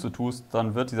du Buße tust,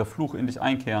 dann wird dieser Fluch in dich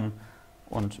einkehren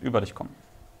und über dich kommen.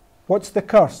 What's the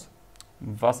curse?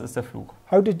 Was ist der Fluch?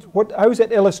 How is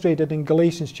it illustrated in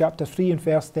Galatians chapter 3 and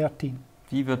verse 13?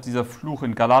 Wie wird dieser Fluch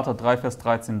in Galater 3, Vers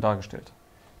 13 dargestellt?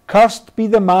 Cursed be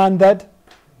the man that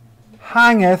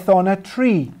hangeth on a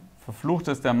tree. Verflucht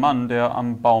ist der Mann, der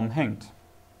am Baum hängt.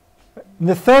 On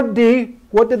the third day,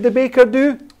 what did the baker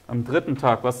do? Am 3.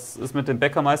 Tag, was ist mit dem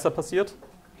Bäckermeister passiert?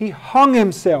 He hung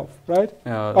himself, right?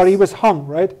 Er Or he ist, was hung,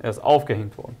 right? er ist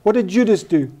aufgehängt worden. What did Judas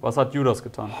do? Was hat Judas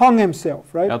getan? Hung himself,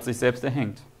 Er right? hat sich selbst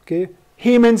erhängt. Okay.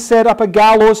 Haman set up a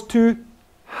gallows to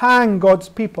hang God's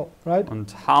people, right?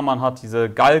 Und Haman hat diese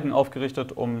Galgen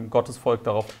aufgerichtet, um Gottes Volk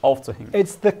darauf aufzuhängen.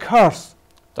 It's the curse,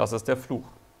 Das ist der Fluch.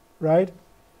 right?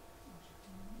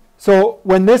 So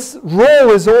when this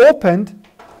roll is opened,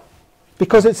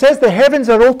 because it says the heavens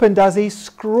are opened as a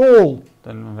scroll.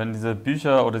 Denn wenn diese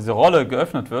Bücher oder diese Rolle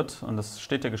geöffnet wird, und es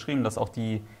steht ja geschrieben, dass auch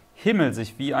die Himmel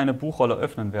sich wie eine Buchrolle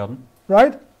öffnen werden,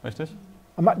 Right? richtig?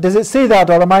 Does it say that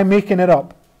or am I making it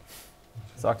up?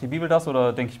 Sagt die Bibel das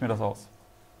oder denke ich mir das aus?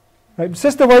 Right?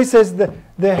 Sister White says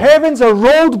the heavens are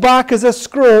rolled back as a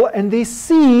scroll and they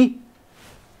see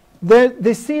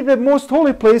the most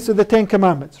holy place of the Ten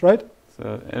Commandments, right?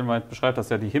 Ellen beschreibt das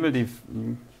ja, die Himmel, die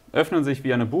öffnen sich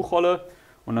wie eine Buchrolle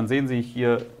und dann sehen Sie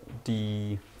hier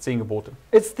die 10 Gebote.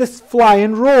 It's this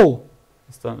flying roll.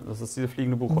 Das ist diese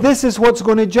fliegende Buchrolle. This is what's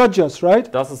going to judge us, right?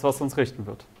 Das ist, was uns richten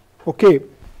wird. Okay.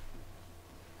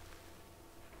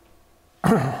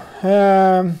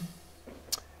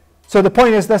 So the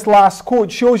point is, this last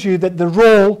quote shows you that the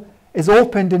roll is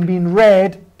opened and being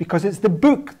read because it's the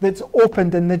book that's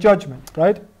opened in the judgment,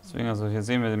 right? Es Deswegen, also hier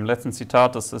sehen wir im letzten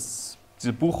Zitat, dass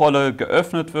diese Buchrolle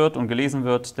geöffnet wird und gelesen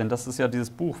wird, denn das ist ja dieses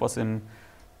Buch, was im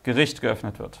Gericht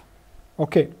geöffnet wird.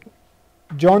 Okay.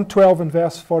 John 12 and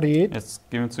verse 48. Jetzt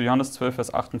gehen wir zu Johannes 12,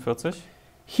 Vers 48.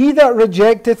 He that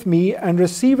rejecteth me and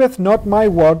receiveth not my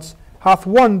words hath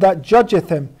one that judgeth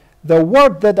him. The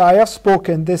word that I have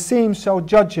spoken, the same shall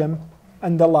judge him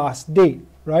in the last day.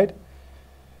 Right?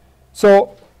 So,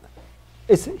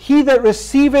 it's he that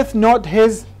receiveth not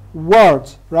his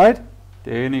words. Right?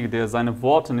 Derjenige, der seine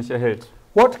Worte nicht erhält.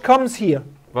 What comes here?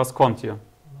 Was kommt hier?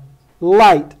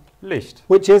 Light, Licht.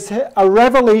 which is a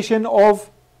revelation of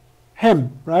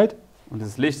him. Right? Und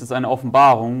dieses Licht ist eine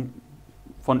Offenbarung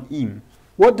von ihm.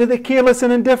 What do the careless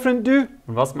and indifferent do?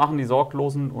 Und was machen die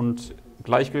Sorglosen und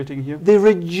Gleichgültigen hier? They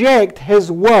reject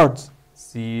his words.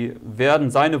 Sie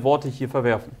werden seine Worte hier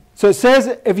verwerfen. So it says,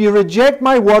 if you reject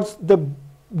my words, the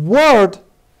word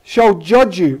shall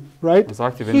judge you, right? Er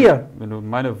sagt dir, Here. wenn du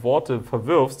meine Worte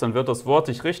verwirfst, dann wird das Wort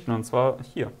dich richten, und zwar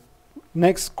hier.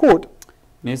 Next quote.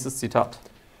 Nächstes Zitat.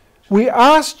 We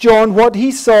asked John what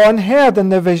he saw and heard in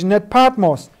the vision at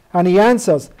Patmos, and he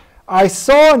answers, I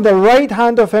saw in the right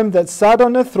hand of him that sat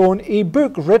on the throne a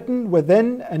book written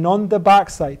within and on the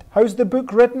backside. How's the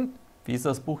book written? Wie ist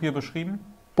das Buch hier beschrieben?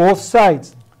 Both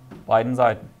sides, Beiden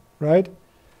Seiten. right?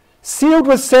 Sealed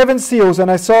with 7 seals,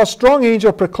 and I saw a strong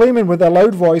angel proclaiming with a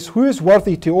loud voice, Who is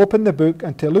worthy to open the book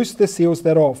and to loose the seals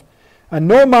thereof? And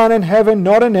no man in heaven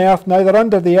nor in earth, neither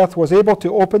under the earth, was able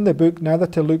to open the book, neither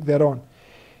to look thereon.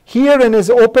 Here in his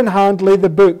open hand lay the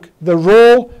book, the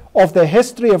roll of the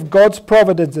history of God's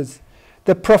providences,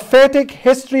 the prophetic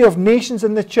history of nations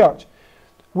in the church.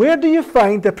 Where do you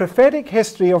find the prophetic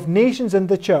history of nations in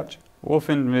the church? Wo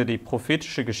finden wir die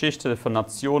prophetische Geschichte von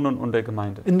Nationen und der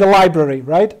Gemeinde? In the library,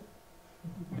 right?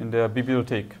 In der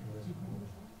Bibliothek.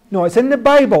 No, it's in the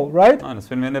Bible, right? Nein, das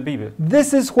finden wir in der Bibel.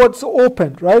 This is what's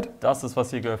opened, right? Das ist,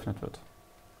 was hier geöffnet wird.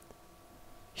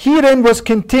 Herein was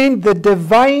contained the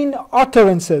divine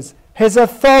utterances, his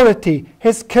authority,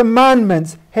 his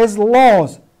commandments, his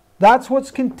laws. That's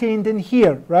what's contained in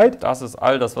here, right? Das ist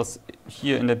all das, was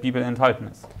hier in der Bibel enthalten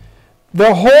ist.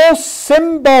 The whole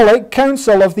symbolic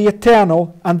counsel of the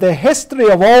eternal and the history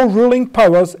of all ruling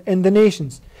powers in the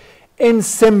nations. In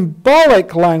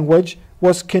symbolic language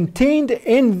was contained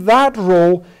in that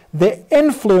roll the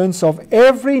influence of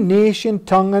every nation,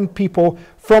 tongue, and people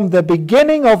from the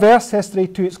beginning of Earth's history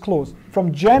to its close,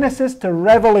 from Genesis to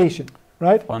Revelation,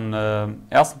 right? Von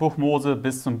 1. Buch Mose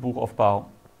bis zum Buch Offenbarung.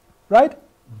 Right?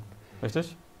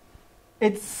 Richtig?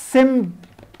 It's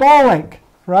symbolic,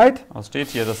 right? Was steht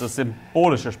hier? Das ist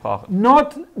symbolische Sprache.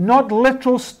 Not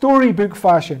literal storybook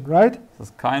fashion, right? Das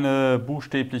ist keine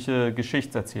buchstäbliche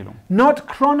Geschichtserzählung. Not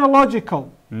chronological.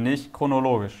 Nicht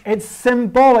chronologisch. It's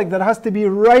symbolic that has to be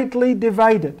rightly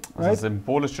divided, Das right? ist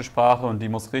symbolische Sprache und die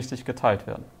muss richtig geteilt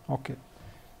werden. Okay.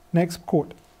 Next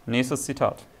quote. Nächstes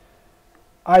Zitat.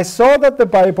 I saw that the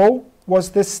Bible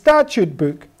was the statute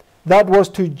book that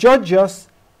was to judge us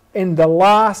in the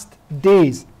last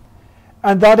days,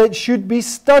 and that it should be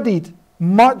studied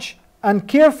much and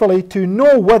carefully to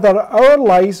know whether our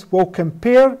lives will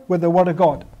compare with the Word of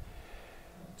God.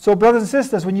 So, brothers and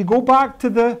sisters, when you go back to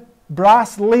the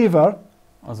brass laver,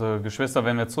 Also Geschwister,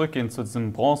 wenn wir zurückgehen zu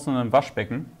diesem bronzenen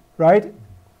Waschbecken, right,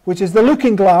 which is the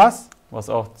looking glass, was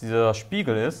auch dieser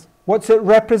Spiegel ist, what's it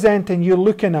representing you're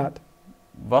looking at?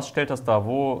 was stellt das dar?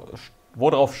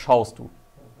 Worauf schaust du?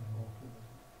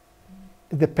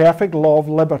 The perfect law of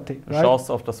liberty, Du right?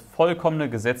 schaust auf das vollkommene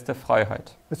Gesetz der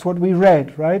Freiheit. That's what we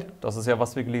read, right? Das ist ja,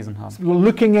 was wir gelesen haben.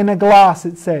 Looking in a glass,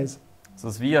 it says. Es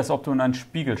ist wie, als ob du in einen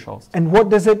Spiegel schaust. And what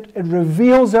does it? It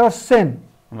reveals our sin.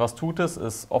 Und was tut es?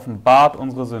 Es offenbart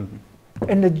unsere Sünden.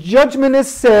 And the judgment is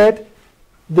said,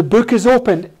 the book is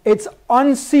opened. It's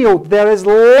unsealed. There is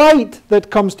light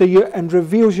that comes to you and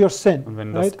reveals your sin. Und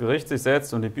wenn das Right? Gericht sich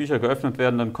setzt und die Bücher geöffnet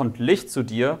werden, dann kommt Licht zu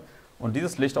dir und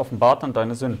dieses Licht offenbart dann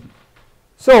deine Sünden.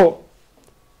 So,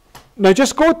 now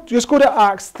just go to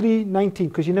Acts 3:19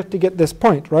 because you need to get this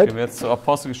point, right? Gehen wir jetzt zur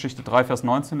Apostelgeschichte 3, Vers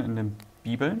 19 in den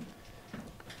Bibeln. Da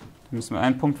müssen wir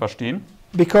einen Punkt verstehen.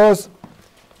 Because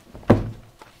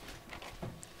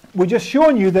we just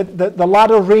shown you that the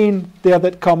latter rain there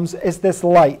that comes is this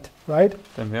light, right?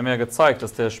 Denn wir haben ja gezeigt,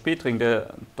 dass der Spätring,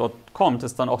 der dort kommt,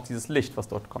 ist dann auch dieses Licht, was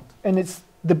dort kommt. And it's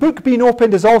the book being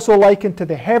opened is also likened to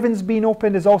the heavens being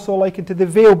opened, is also likened to the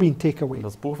veil being taken away. Und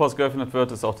das Buch, was geöffnet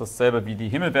wird, ist auch dasselbe, wie die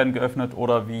Himmel werden geöffnet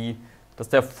oder wie, dass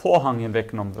der Vorhang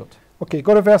hinweggenommen wird. Okay,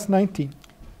 go to verse 19.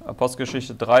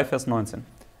 Apostelgeschichte 3, Vers 19.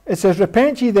 It says,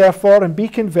 Repent ye therefore and be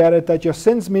converted, that your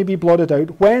sins may be blotted out,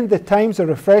 when the times of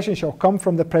refreshing shall come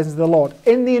from the presence of the Lord,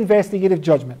 in the investigative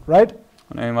judgment, right?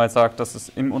 Und er sagt, dass es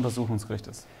im Untersuchungsgericht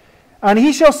ist. And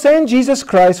he shall send Jesus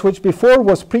Christ, which before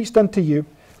was preached unto you,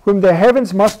 whom the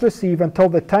heavens must receive until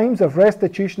the times of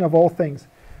restitution of all things,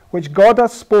 which God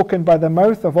hath spoken by the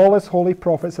mouth of all his holy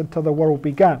prophets until the world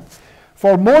began.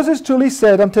 For Moses truly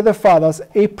said unto the fathers,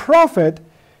 A prophet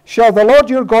shall the Lord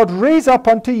your God raise up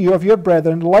unto you of your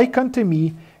brethren, like unto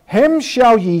me. Him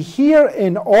shall ye hear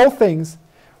in all things,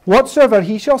 whatsoever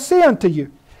he shall say unto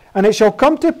you. And it shall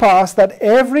come to pass that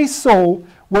every soul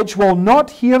which will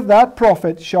not hear that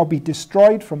prophet shall be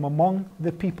destroyed from among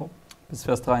the people. Bis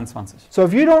Vers 23. So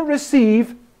if you don't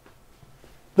receive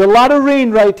the latter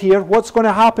rain right here, what's going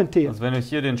to happen to you? Also wenn du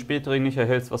hier den Spätregen nicht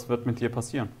erhältst, was wird mit dir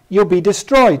passieren? You'll be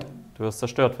destroyed. Du wirst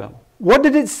zerstört werden. What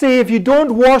did it say if you don't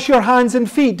wash your hands and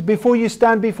feet before you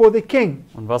stand before the king?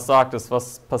 Und was sagt es,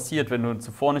 was passiert, wenn du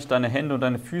zuvor nicht deine Hände und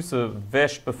deine Füße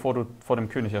wäschst, bevor du vor dem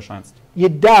König erscheinst? You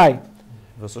die.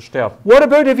 Wirst du sterben. What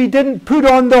about if he didn't put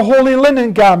on the holy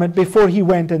linen garment before he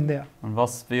went in there? Und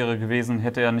was wäre gewesen,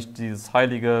 hätte er nicht dieses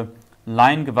heilige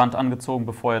Leingewand angezogen,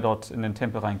 bevor er dort in den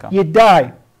Tempel reinkam? You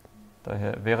die.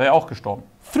 Daher wäre er auch gestorben.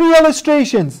 3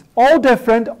 illustrations, all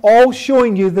different, all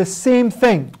showing you the same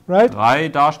thing, right? 3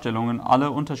 Darstellungen, alle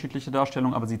unterschiedliche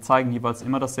Darstellungen, aber sie zeigen jeweils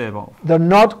immer dasselbe auf. They're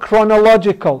not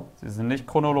chronological, Sie sind nicht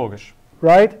chronologisch.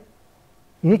 right?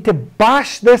 You need to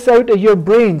bash this out of your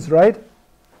brains, right?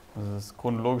 Also das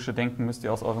chronologische Denken müsst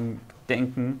ihr aus eurem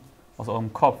Denken, aus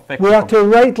eurem Kopf We are wegbekommen.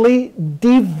 to rightly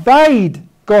divide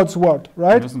God's word, Wir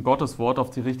right? müssen Gottes Wort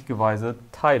auf die richtige Weise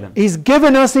teilen. He's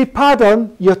given us a pattern.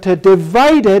 You're to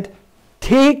divide it,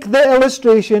 take the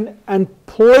illustration and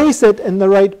place it in the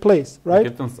right place, Er right?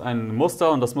 gibt uns ein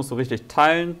Muster und das musst du richtig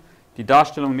teilen, die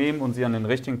Darstellung nehmen und sie an den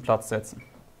richtigen Platz setzen.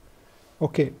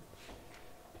 Okay.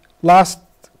 Last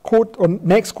quote, or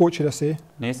next quote should I say.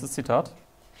 Nächstes Zitat.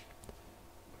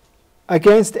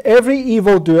 Against every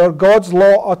evildoer, God's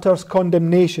law utters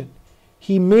condemnation.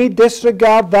 He may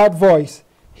disregard that voice.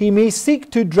 He may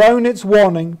seek to drown its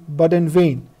warning, but in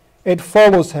vain. It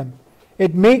follows him.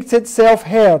 It makes itself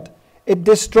heard. It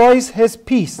destroys his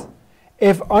peace.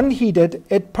 If unheeded,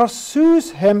 it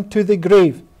pursues him to the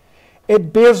grave.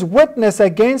 It bears witness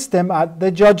against him at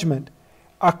the judgment.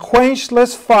 A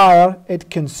quenchless fire, it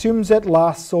consumes at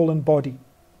last soul and body.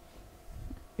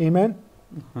 Amen?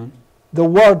 Mhm. The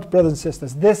Word, brothers and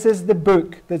sisters, this is the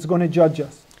book that's going to judge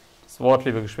us. Das Wort,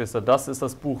 liebe Geschwister, das ist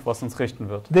das Buch, was uns richten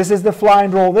wird. This is the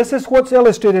flying roll. This is what's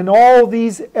illustrated in all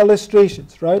these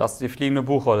illustrations, right? Das ist die fliegende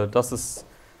Buchrolle. Das ist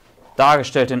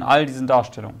dargestellt in all diesen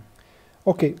Darstellungen.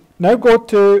 Okay, now go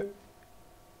to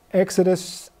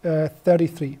Exodus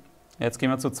 33. Jetzt gehen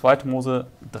wir zu 2. Mose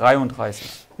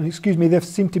 33. And excuse me, they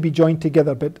seem to be joined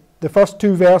together, but the first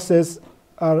 2 verses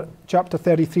are chapter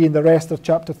 33 and the rest are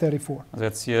chapter 34. Also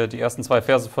jetzt hier die ersten 2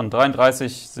 Verse von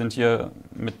 33 sind hier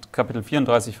mit Kapitel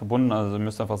 34 verbunden. Also ihr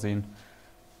müsst einfach sehen,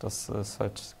 dass es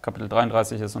halt Kapitel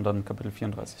 33 ist und dann Kapitel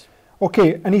 34.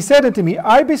 Okay, and he said unto me,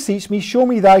 I beseech me, show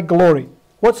me thy glory.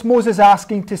 What's Moses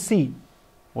asking to see?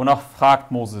 Wonach fragt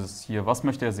Moses hier? Was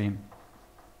möchte er sehen?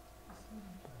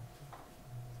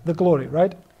 The glory,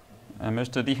 right? Er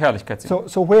möchte die Herrlichkeit sehen.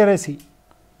 So where is he?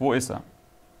 Wo ist er?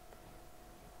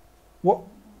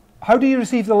 How do you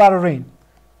receive the latter rain?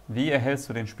 Wie erhältst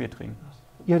du den Spätregen?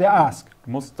 You have to ask. Du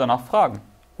musst danach fragen.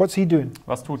 What's he doing?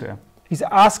 Was tut er? He's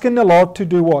asking the Lord to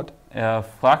do what? Er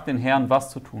fragt den Herrn, was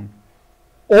zu tun.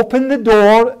 Open the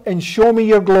door and show me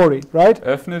your glory, right?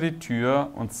 Öffne die Tür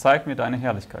und zeig mir deine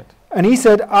Herrlichkeit. And he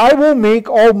said, I will make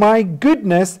all my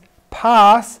goodness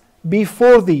pass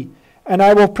before thee, and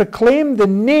I will proclaim the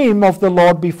name of the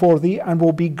Lord before thee, and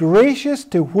will be gracious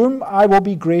to whom I will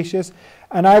be gracious,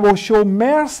 and I will show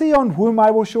mercy on whom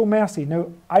I will show mercy. Now,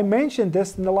 I mentioned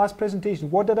this in the last presentation.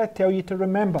 What did I tell you to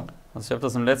remember? Also ich habe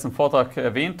das im letzten Vortrag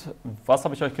erwähnt. Was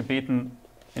habe ich euch gebeten,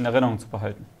 in Erinnerung zu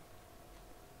behalten?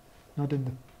 Not in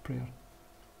the prayer.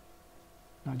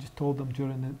 I just told them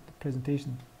during the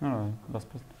presentation. Ja, was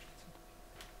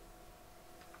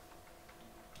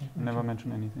Never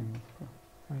mention anything.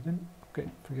 I didn't? Okay,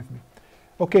 forgive me.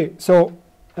 Okay, so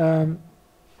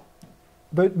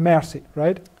about mercy,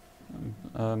 right?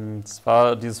 Es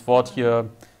war dieses Wort hier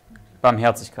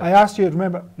Barmherzigkeit. I asked you,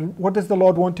 remember, what does the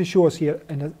Lord want to show us here?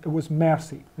 And it was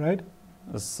mercy, right?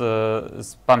 Es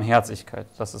ist Barmherzigkeit.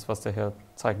 Das ist, was der Herr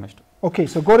zeigen möchte. Okay,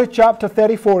 so go to chapter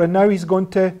 34, and now he's going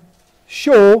to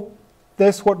show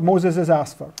this what Moses has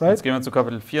asked for, right? Jetzt gehen wir zu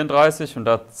Kapitel 34 und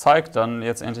da zeigt dann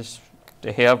jetzt endlich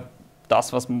der Herr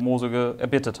das, was Mose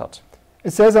erbittet hat.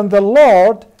 It says, and the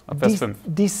Lord Ab Vers 5.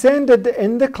 descended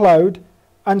in the cloud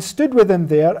and stood with him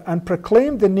there and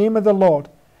proclaimed the name of the Lord.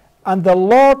 And the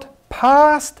Lord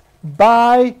passed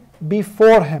by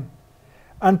before him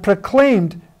and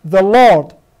proclaimed, the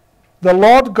Lord, the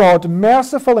Lord God,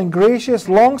 merciful and gracious,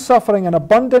 long-suffering and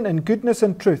abundant in goodness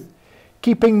and truth,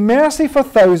 keeping mercy for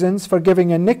thousands, forgiving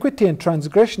iniquity and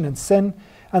transgression and sin,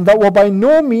 and that will by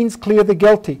no means clear the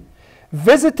guilty,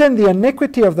 visiting the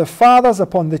iniquity of the fathers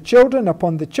upon the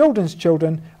children's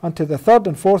children, unto the third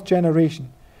and fourth generation.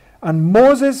 And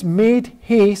Moses made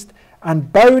haste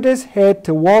and bowed his head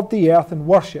toward the earth and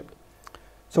worshipped.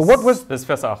 So what was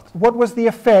the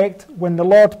effect when the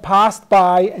Lord passed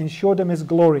by and showed him his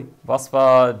glory? Was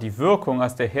war die Wirkung,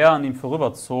 als der Herr an ihm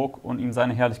vorüberzog und ihm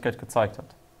seine Herrlichkeit gezeigt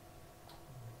hat?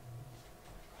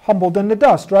 Humbled in the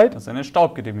dust, right? Dass er in den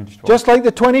Staub gedemütigt wurde. Just like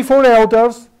the 24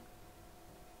 elders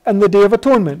and the Day of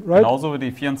Atonement, right? Genauso wie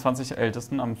die 24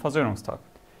 Ältesten am Versöhnungstag.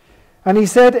 And he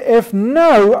said, If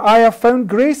now I have found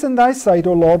grace in thy sight,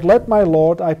 O Lord, let my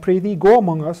Lord, I pray thee, go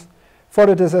among us, for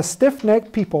it is a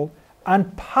stiff-necked people,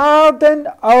 and pardon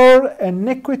our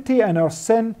iniquity and our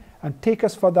sin, and take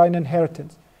us for thine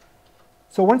inheritance.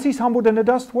 So once he's humbled in the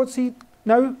dust, what's he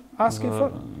now asking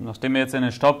for? Nachdem er jetzt in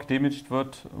den Staub gedemütigt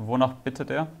wird, wonach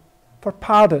bittet er? For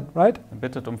pardon, right? Er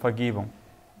bittet um Vergebung.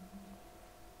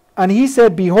 And he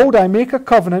said, Behold, I make a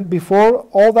covenant before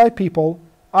all thy people,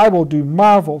 I will do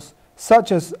marvels,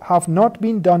 such as have not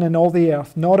been done in all the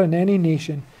earth, nor in any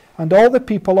nation. And all the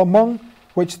people among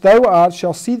which thou art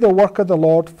shall see the work of the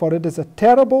Lord, for it is a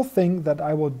terrible thing that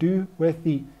I will do with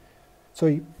thee. So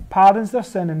he pardons their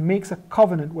sin and makes a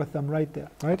covenant with them right there,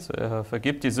 right? Also er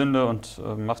vergibt die Sünde und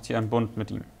macht hier einen Bund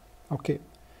mit ihm. Okay.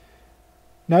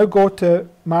 Now go to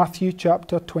Matthew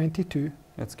chapter 22.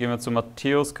 Jetzt gehen wir zu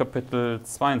Matthäus Kapitel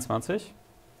 22.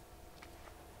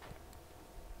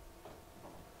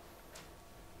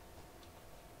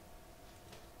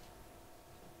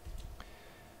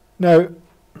 Now,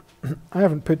 I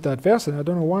haven't put that verse in. I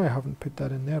don't know why I haven't put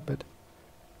that in there, but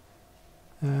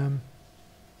don't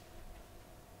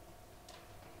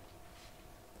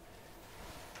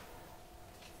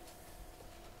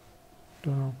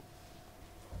know.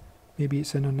 Maybe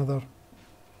it's in another.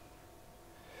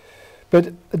 But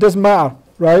it doesn't matter,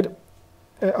 right?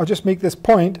 I'll just make this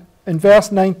point. In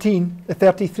verse 19,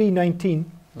 33:19.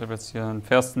 Ich habe jetzt hier einen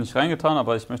Vers nicht reingetan,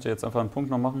 aber ich möchte jetzt einfach einen Punkt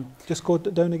noch machen. Just go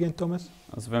down again, Thomas.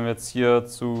 Also wenn wir jetzt hier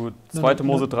zu 2.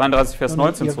 Mose 33, Vers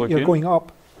 19 zurückgehen. You're going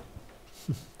up.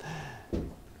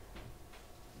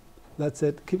 That's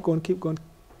it. Keep going, keep going.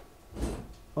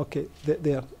 Okay,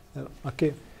 there.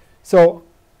 Okay. So,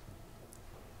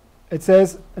 it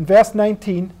says in verse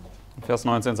 19. Vers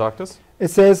 19 sagt es.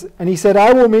 It says, and he said,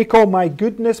 I will make all my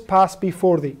goodness pass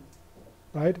before thee.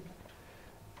 Right?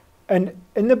 And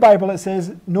in the Bible it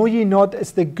says, know ye not,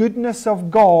 it's the goodness of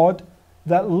God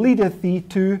that leadeth thee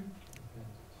to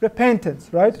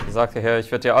repentance, right? Sagt der Herr,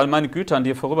 ich werde dir all meine Güter an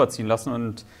dir vorüberziehen lassen.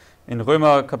 Und in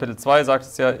Römer Kapitel 2 sagt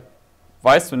es ja,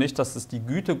 weißt du nicht, dass es die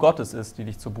Güte Gottes ist, die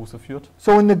dich zur Buße führt?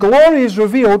 So when the glory is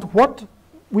revealed, what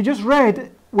we just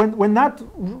read, when that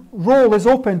roll is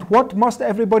opened, what must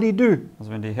everybody do? Also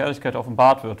wenn die Herrlichkeit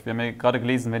offenbart wird, wir haben ja gerade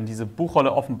gelesen, wenn diese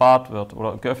Buchrolle offenbart wird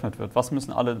oder geöffnet wird, was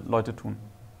müssen alle Leute tun?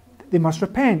 They must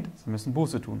repent. Sie müssen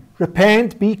Buße tun.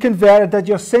 Repent, be converted, that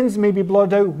your sins may be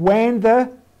blotted out when the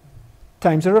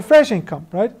times of refreshing come,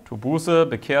 right? Tu Buße,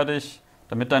 bekehr dich,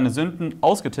 damit deine Sünden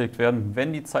ausgetilgt werden,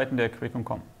 wenn die Zeiten der Erquickung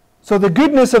kommen. So the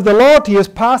goodness of the Lord here is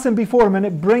passing before him and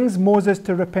it brings Moses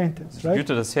to repentance, Die right?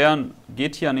 Güte des Herrn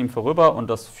geht hier an ihm vorüber und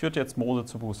das führt jetzt Mose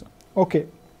zur Buße. Okay.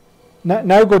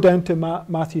 Now go down to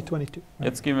Matthew 22.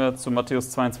 Jetzt gehen wir zu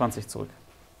Matthäus 22 zurück.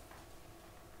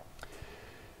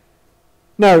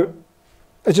 Now,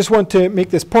 I just want to make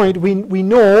this point. We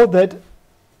know that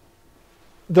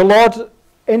the Lord,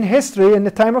 in history, in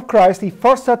the time of Christ, he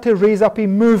first had to raise up a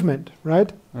movement,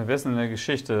 right? Wir wissen in der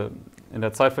Geschichte, in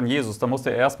der Zeit von Jesus, da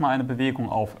musste er erstmal eine Bewegung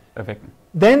auferwecken.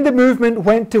 Then the movement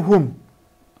went to whom?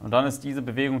 Und dann ist diese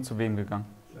Bewegung zu wem gegangen?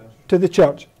 To the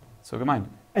church. Zur Gemeinde.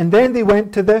 And then they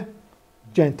went to the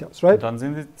Gentiles, right? Und dann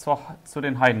sind sie zu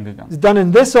den Heiden gegangen. It's done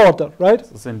in this order, right?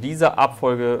 Es ist in dieser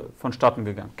Abfolge vonstatten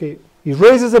gegangen. Okay. He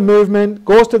raises a movement,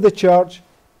 goes to the church,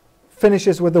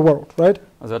 finishes with the world, right?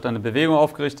 Also er hat eine Bewegung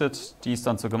aufgerichtet, die ist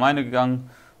dann zur Gemeinde gegangen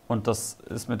und das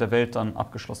ist mit der Welt dann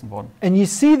abgeschlossen worden. And you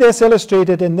see this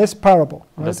illustrated in this parable,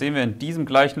 Und das right? sehen wir in diesem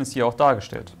Gleichnis hier auch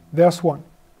dargestellt. Verse 1.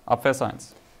 Ab Vers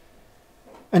 1.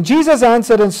 And Jesus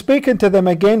answered and spake unto them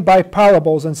again by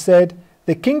parables, and said,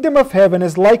 The kingdom of heaven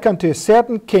is like unto a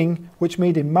certain king, which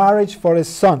made a marriage for his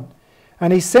son.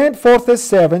 And he sent forth his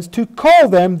servants to call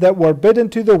them that were bidden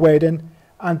to the wedding,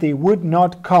 and they would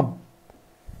not come.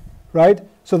 Right?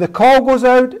 So the call goes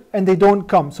out, and they don't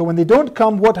come. So when they don't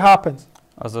come, what happens?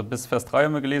 Also bis Vers 3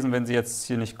 haben wir gelesen, wenn sie jetzt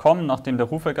hier nicht kommen, nachdem der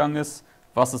Ruf ergangen ist,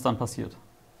 was ist dann passiert?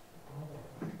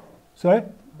 Sorry?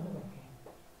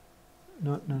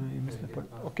 No, you missed the point.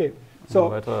 Okay, so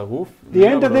weiterer Ruf. the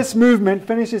end of this movement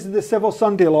finishes in the civil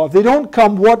Sunday law. If they don't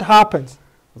come, what happens?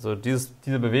 Also diese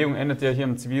Bewegung endet ja hier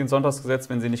im zivilen Sonntagsgesetz.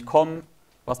 Wenn sie nicht kommen,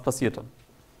 was passiert dann?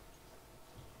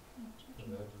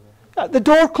 The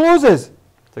door closes.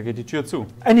 Da geht die Tür zu.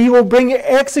 And he will bring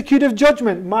executive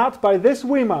judgment marked by this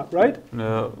waymark, right? Und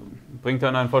er bringt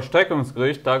dann ein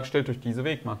Vollstreckungsgericht, dargestellt durch diese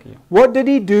Wegmarke hier. What did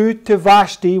he do to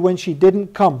Vashti when she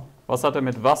didn't come? Was hat er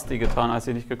mit Vashti getan, als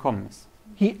sie nicht gekommen ist?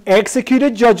 He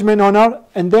executed judgment on her,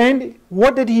 and then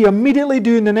what did he immediately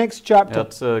do in the next Er chapter?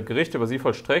 hat Gericht über sie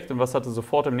vollstreckt und was hat er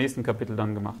sofort im nächsten Kapitel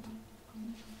dann gemacht?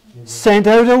 Sent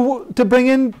out to bring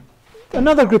in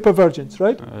another group of virgins,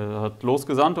 right? Er hat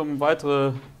losgesandt, um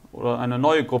weitere oder eine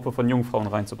neue Gruppe von Jungfrauen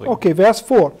reinzubringen. Okay, verse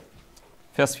 4.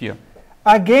 Vers 4.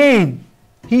 Again,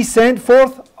 he sent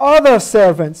forth other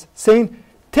servants, saying,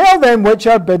 Tell them which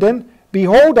are bidden,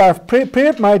 Behold, I have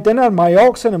prepared my dinner, my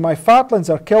oxen and my fatlings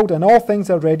are killed, and all things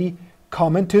are ready.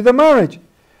 Come into the marriage.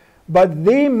 But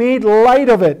they made light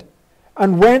of it,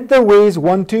 and went their ways,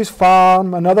 one to his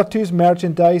farm, another to his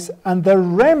merchandise, and the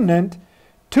remnant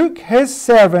took his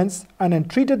servants and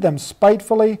entreated them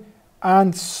spitefully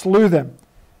and slew them.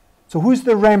 So who's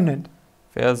the remnant?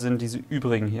 Wer sind diese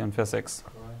übrigen hier in Vers 6?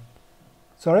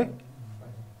 Sorry?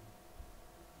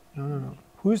 No.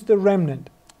 Who's the remnant?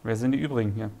 Wer sind die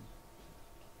übrigen hier?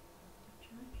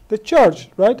 The church,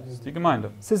 right? Das ist die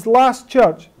Gemeinde. It's his last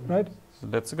church, right? Das ist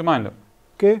die letzte Gemeinde.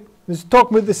 Okay? This is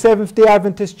talking about the Seventh-day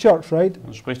Adventist church, right?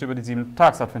 Man spricht über die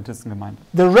 7-Tags-Adventisten-Gemeinde.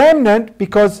 The remnant,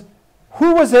 because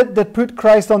who was it that put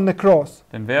Christ on the cross?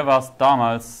 Denn wer war es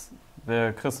damals,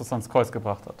 der Christus ans Kreuz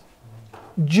gebracht hat?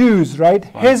 Jews, right?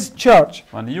 His church.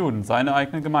 Das waren die Juden, seine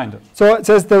eigene Gemeinde. So it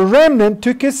says the remnant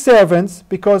took his servants,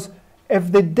 because if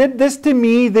they did this to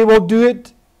me, they will do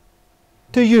it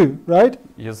to you, right?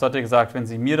 Jesus hat ja gesagt, wenn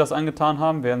sie mir das angetan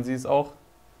haben, werden sie es auch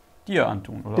dir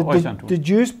antun oder euch antun. Did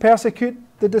Jews persecute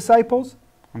the disciples?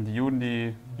 Haben die Juden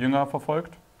die Jünger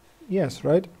verfolgt? Yes,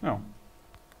 right? Ja.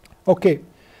 Okay.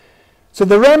 So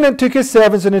the remnant took his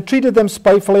servants and entreated them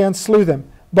spitefully and slew them.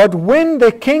 But when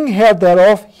the king heard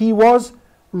thereof, he was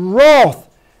wroth,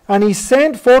 and he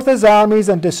sent forth his armies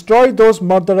and destroyed those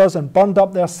murderers and burned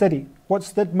up their city.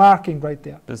 What's that marking right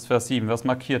there? Bis Vers 7. Was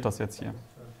markiert das jetzt hier?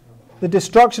 The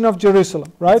destruction of Jerusalem,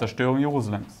 Die right? Zerstörung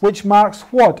Jerusalems. Which marks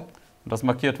what? Und das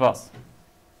markiert was?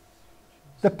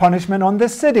 The punishment on the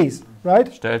cities,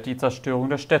 right? Stellt die Zerstörung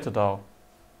der Städte dar.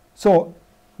 So,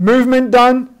 movement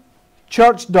done,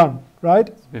 church done,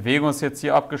 right? Die Bewegung ist jetzt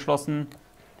hier abgeschlossen,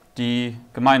 die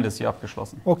Gemeinde ist hier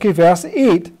abgeschlossen. Okay, verse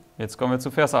 8. Jetzt kommen wir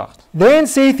zu Vers 8. Then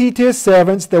saith he to his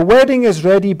servants, The wedding is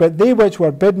ready, but they which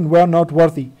were bidden were not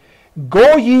worthy.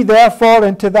 Go ye therefore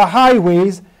into the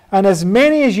highways, and as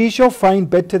many as ye shall find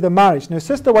bid to the marriage. Now,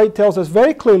 Sister White tells us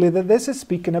very clearly that this is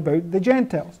speaking about the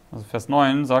Gentiles. Also Vers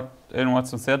 9 sagt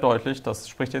uns sehr deutlich, das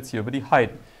spricht jetzt hier über die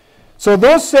Heiden. So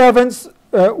those servants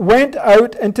went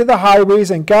out into the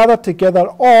highways and gathered together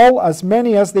all as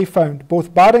many as they found,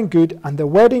 both bad and good, and the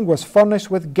wedding was furnished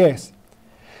with guests.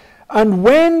 And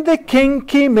when the king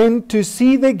came in to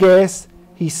see the guests,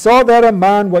 he saw there a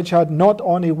man which had not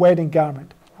on a wedding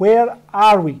garment. Where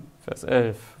are we? Vers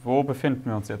 11. Wo befinden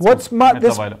wir uns jetzt What's this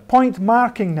mittlerweile? point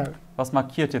marking now? Was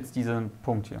markiert jetzt diesen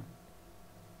Punkt hier?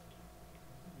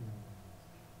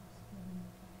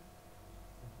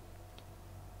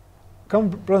 Come,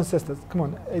 brothers and sisters, come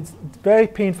on. It's very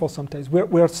painful sometimes.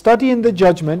 We're studying the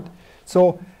judgment.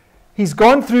 So he's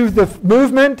gone through the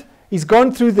movement, he's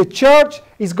gone through the church,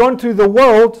 he's gone through the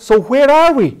world. So where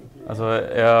are we?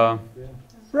 Also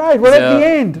Right, we're at the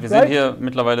end. wir sind Right? hier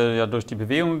mittlerweile ja durch die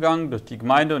Bewegung gegangen, durch die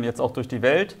Gemeinde und jetzt auch durch die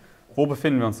Welt. Wo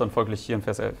befinden wir uns dann folglich hier in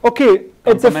Vers 11? Okay,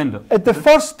 Ganz am Ende. at the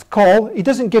first call, he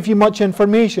doesn't give you much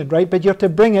information, right? But you have to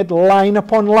bring it line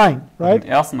upon line, right? Im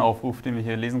ersten Aufruf, den wir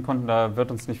hier lesen konnten, da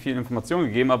wird uns nicht viel Information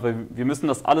gegeben, aber wir müssen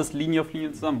das alles Linie auf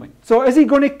Linie zusammenbringen. So is he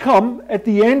going to come at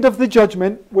the end of the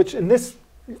judgment, which in this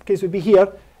case would be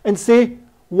here, and say,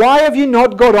 why have you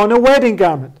not got on a wedding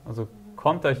garment? Also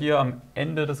kommt er hier am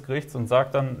Ende des Gerichts und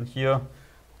sagt dann hier,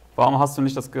 warum hast du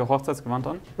nicht das Hochzeitsgewand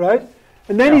an? Right?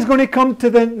 And then Yeah. he's going to come to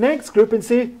the next group and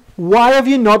say, why have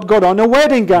you not got on a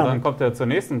wedding Und dann garment? kommt er zur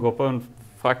nächsten Gruppe und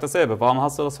fragt dasselbe, warum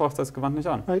hast du das Hochzeitsgewand nicht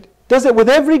an? Right? Does it with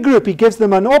every group. He gives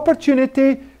them an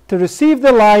opportunity to receive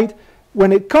the light.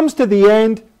 When it comes to the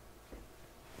end,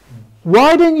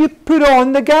 why didn't you put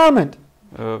on the garment?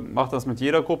 Macht das mit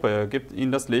jeder Gruppe, er gibt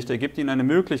ihnen das Licht, er gibt ihnen eine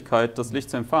Möglichkeit, das Licht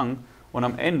zu empfangen und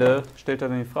am Ende stellt er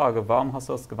dann die Frage, warum hast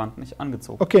du das Gewand nicht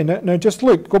angezogen? Okay, now just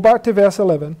look. Go back to verse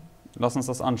 11. Lass uns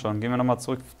das anschauen. Gehen wir nochmal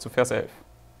zurück zu Vers 11.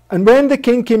 And when the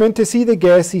king came in to see the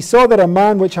guests, he saw that a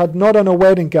man which had not on a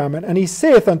wedding garment, and he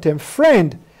saith unto him,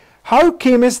 Friend, How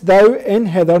camest thou in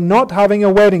hither, not having a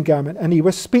wedding garment? And he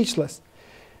was speechless.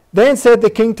 Then said the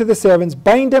king to the servants,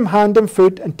 Bind him hand and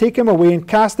foot, and take him away, and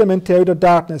cast him into outer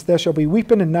darkness. There shall be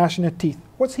weeping and gnashing of teeth.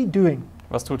 What's he doing?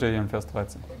 Was tut er hier in Vers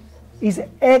 13? He's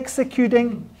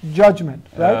executing judgment,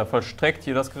 right? Vollstreckt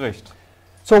hier das Gericht.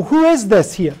 So who is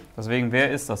this here? Deswegen,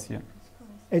 wer ist das hier?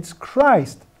 It's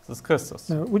Christ. Das ist Christus.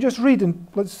 Now, we just read and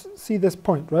let's see this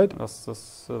point, right? Lass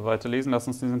das weiter lesen, lass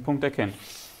uns diesen Punkt erkennen.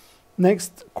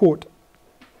 Next quote.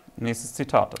 Nächstes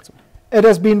Zitat dazu. It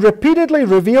has been repeatedly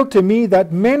revealed to me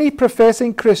that many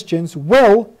professing Christians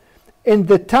will, in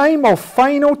the time of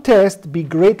final test, be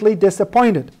greatly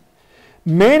disappointed.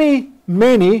 Many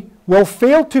will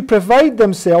fail to provide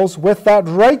themselves with that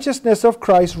righteousness of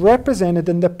Christ represented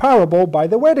in the parable by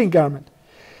the wedding garment.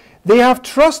 They have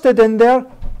trusted in their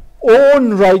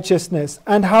own righteousness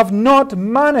and have not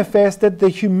manifested the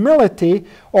humility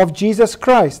of Jesus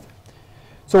Christ.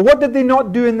 So what did they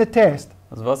not do in the test?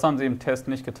 Also was haben sie im Test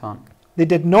nicht getan? They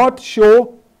did not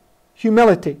show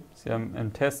humility. Sie haben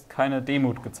im Test keine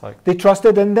Demut gezeigt. They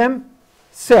trusted in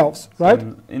themselves, Sie right?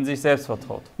 haben in sich selbst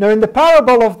vertraut. Now in the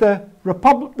parable of the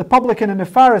publican and the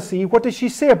Pharisee, what does she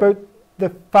say about the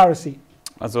Pharisee?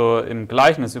 Also im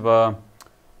Gleichnis über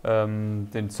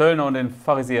den Zöllner und den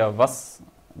Pharisäer, was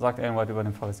sagt Ellen White über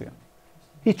den Pharisäer?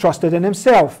 He trusted in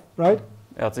himself, right?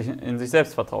 Er hat sich in sich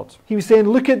selbst vertraut. He was saying,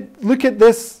 look at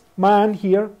this man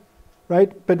here,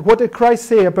 right? But what did Christ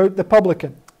say about the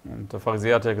publican? Und der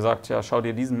Pharisäer hat ja gesagt, ja, schau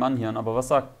dir diesen Mann hier an, aber was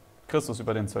sagt Christus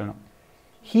über den Zöllner?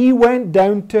 He went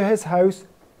down to his house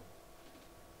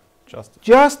Just.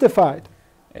 justified.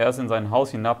 Er ist in sein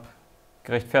Haus hinab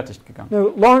gerechtfertigt gegangen.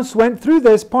 Now, Lawrence went through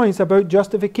these points about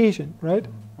justification, right?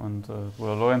 Und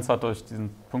Bruder Lorenz hat euch diesen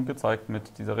Punkt gezeigt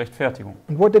mit dieser Rechtfertigung.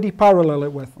 And what did he parallel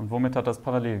it with? Und womit hat das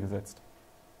parallel gesetzt?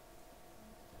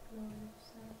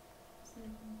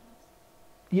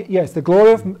 Yes, the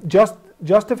glory of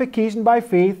justification by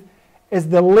faith is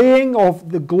the laying of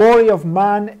the glory of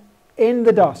man in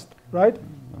the dust, right?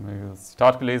 Wir haben das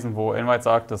Zitat gelesen, wo Ellen White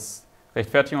sagt, dass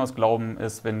Rechtfertigung aus Glauben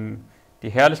ist, wenn die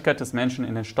Herrlichkeit des Menschen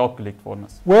in den Staub gelegt worden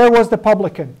ist. Where was the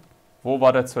publican? Wo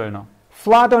war der Zöllner?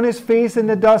 Flat on his face in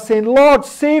the dust, saying, Lord,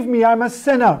 save me, I'm a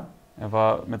sinner. Er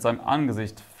war mit seinem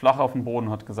Angesicht flach auf dem Boden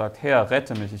und hat gesagt, Herr,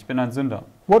 rette mich, ich bin ein Sünder.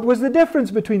 What was the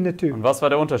difference between the two? Und was war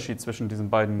der Unterschied zwischen diesen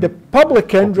beiden? The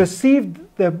publican received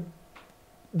the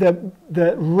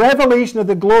revelation of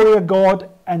the glory of God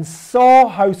and saw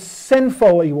how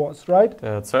sinful he was, right?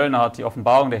 Der Zöllner hat die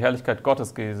Offenbarung der Herrlichkeit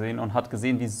Gottes gesehen und hat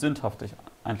gesehen, wie sündhaftig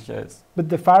eigentlich er ist. But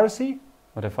the Pharisee,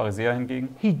 Aber der Pharisäer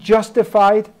hingegen, he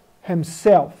justified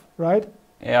himself, right?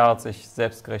 er hat sich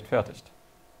selbst gerechtfertigt.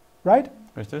 Right?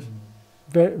 Richtig?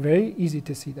 Very, very easy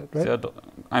to see that, right? Sehr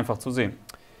einfach zu sehen.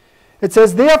 It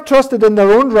says, they have trusted in their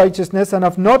own righteousness and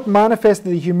have not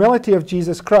manifested the humility of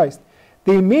Jesus Christ.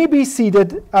 They may be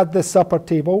seated at the supper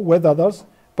table with others,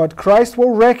 but Christ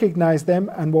will recognize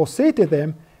them and will say to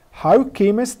them, How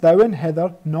camest thou in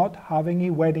hither, not having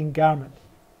a wedding garment?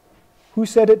 Who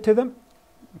said it to them?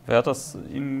 Wer hat das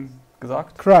ihnen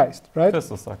gesagt? Christ, right?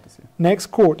 Christus sagt es hier. Next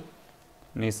quote.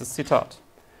 Nächstes Zitat.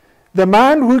 The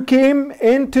man who came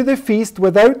into the feast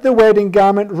without the wedding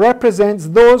garment represents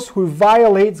those who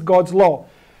violates God's law.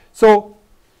 So,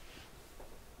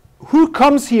 who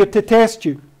comes here to test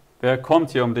you? Wer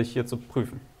kommt hier, um dich hier zu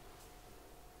prüfen?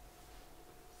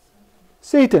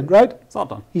 Satan, right?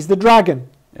 Satan. He's the dragon.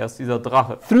 Er ist dieser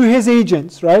Drache. Through his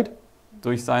agents, right?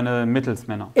 Durch seine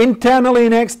Mittelsmänner. Internally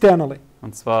and externally.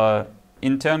 Und zwar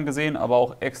intern gesehen, aber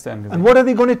auch extern And gesehen. what are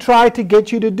they going to try to get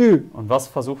you to do? Und was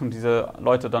versuchen diese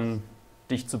Leute dann,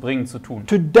 dich zu bringen, zu tun?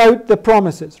 To doubt the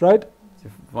promises, right? Sie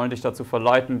wollen dich dazu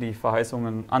verleiten, die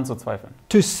Verheißungen anzuzweifeln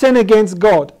To sin against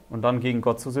God. und dann gegen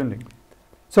Gott zu sündigen.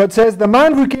 So it says, the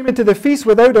man who came into the feast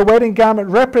without a wedding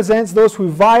garment represents those who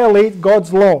violate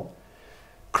God's law.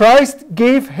 Christ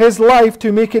gave his life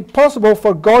to make it possible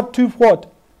for God to what?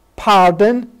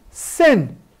 Pardon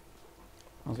sin.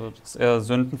 Also, dass er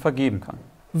Sünden vergeben kann.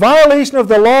 Violation of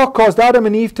the law caused Adam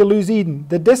and Eve to lose Eden.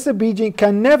 The disobedient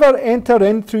can never enter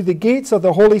in through the gates of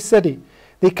the holy city.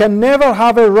 They can never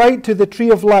have a right to the tree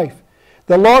of life.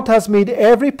 The Lord has made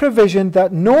every provision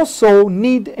that no soul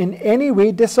need in any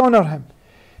way dishonor him.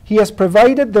 He has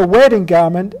provided the wedding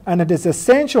garment, and it is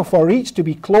essential for each to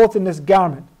be clothed in this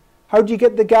garment. How do you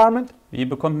get the garment? Wie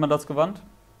bekommt man das Gewand?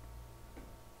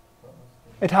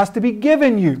 It has to be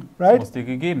given you, Es right? muss dir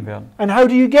gegeben werden. And how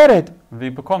do you get it? Und wie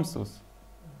bekommst du es?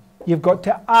 You've got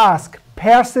to ask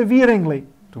perseveringly.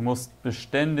 Du musst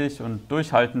beständig und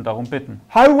durchhaltend darum bitten.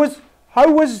 How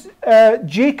was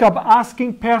Jacob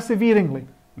asking perseveringly?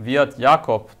 Wie hat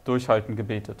Jakob durchhaltend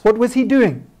gebetet? What was he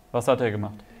doing? Was hat er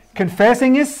gemacht?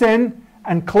 Confessing his sin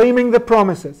and claiming the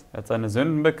promises. Er hat seine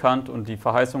Sünden bekannt und die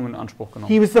Verheißungen in Anspruch genommen.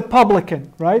 He was the publican,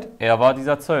 right? Er war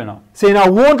dieser Zöllner. Saying, I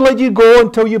won't let you go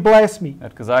until you bless me. Er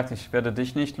hat gesagt, ich werde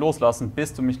dich nicht loslassen,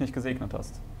 bis du mich nicht gesegnet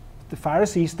hast. The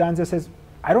Pharisee stands and says,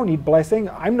 I don't need blessing.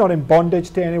 I'm not in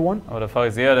bondage to anyone. Aber der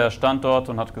Pharisäer, der stand dort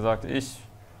und hat gesagt, ich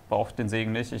brauche den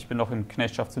Segen nicht, ich bin doch in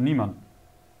Knechtschaft zu niemandem.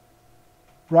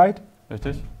 Right?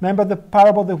 Richtig? Remember the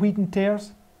parable of the wheat and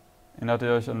tares? Erinnert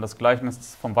ihr euch an das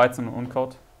Gleichnis vom Weizen und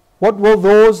Unkraut? What will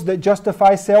those that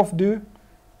justify self do?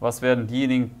 Was werden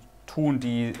diejenigen tun,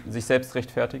 die sich selbst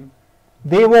rechtfertigen?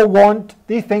 They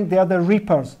think they're the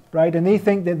reapers, right? And they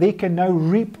think that they can now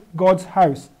reap God's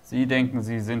house. Sie denken,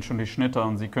 sie sind schon die Schnitter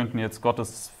und sie könnten jetzt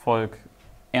Gottes Volk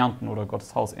ernten oder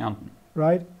Gottes Haus ernten.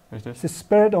 Right? Richtig? It's the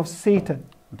spirit of Satan.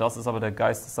 Und das ist aber der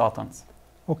Geist des Satans.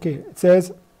 Okay, it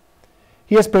says,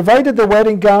 He has provided the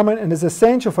wedding garment and is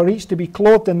essential for each to be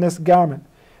clothed in this garment.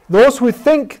 Those who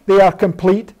think they are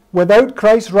complete without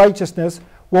Christ's righteousness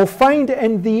will find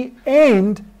in the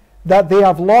end that they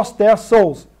have lost their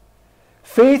souls.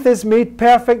 Faith is made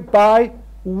perfect by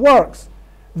works.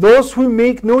 Those who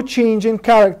make no change in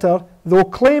character, though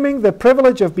claiming the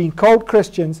privilege of being called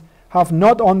Christians, have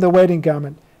not on the wedding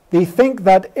garment. They think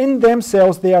that in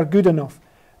themselves they are good enough,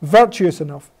 virtuous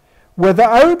enough.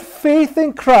 Without faith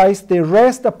in Christ, they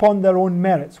rest upon their own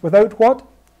merits. Without what?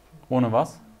 Ohne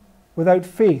was? Without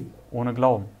faith. Ohne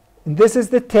Glauben. And this is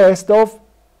the test of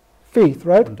faith,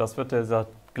 right? Und das wird dieser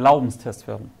Glaubenstest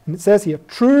werden. And it says here,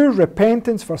 true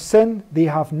repentance for sin they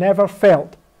have never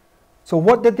felt. So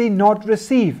what did they not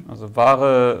receive? Also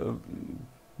wahre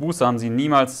Buße haben sie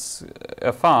niemals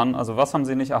erfahren. Also was haben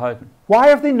sie nicht erhalten? Why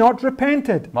have they not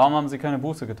repented? Warum haben sie keine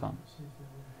Buße getan?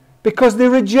 Because they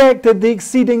rejected the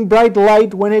exceeding bright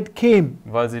light when it came.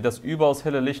 Weil sie das überaus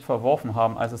helle Licht verworfen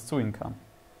haben, als es zu ihnen kam.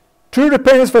 True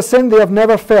repentance for sin they have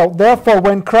never felt. Therefore,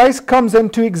 when Christ comes in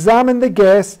to examine the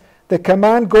guests, the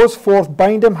command goes forth,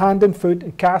 bind them hand and foot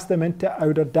and cast them into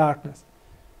outer darkness.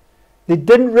 They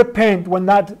didn't repent when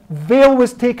that veil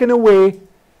was taken away.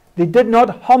 They did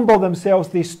not humble themselves.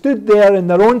 They stood there in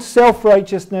their own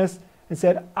self-righteousness and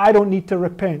said, I don't need to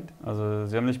repent. Also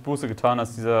sie haben nicht Buße getan,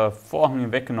 als dieser Vorhang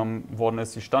weggenommen worden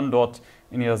ist. Sie standen dort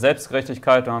in ihrer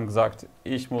Selbstgerechtigkeit und haben gesagt,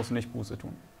 ich muss nicht Buße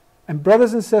tun. And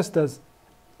brothers and sisters,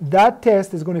 that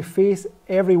test is going to face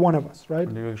every one of us, right?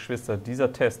 Und liebe Geschwister,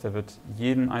 dieser Test, der wird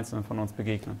jeden einzelnen von uns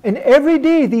begegnen. And every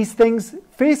day these things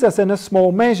face us in a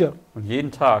small measure. Und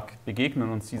jeden Tag begegnen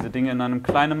uns diese Dinge in einem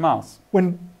kleinen Maß.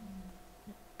 When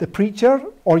the preacher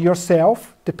or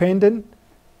yourself, depending,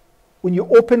 when you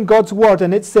open God's word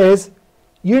and it says,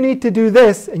 you need to do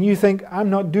this, and you think, I'm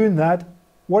not doing that,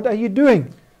 what are you doing?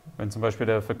 Wenn zum Beispiel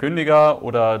der Verkündiger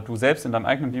oder du selbst in deinem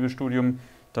eigenen Bibelstudium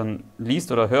dann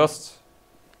liest oder hörst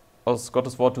aus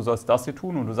Gottes Wort, du sollst das hier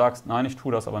tun und du sagst, nein, ich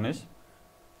tue das aber nicht.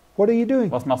 What are you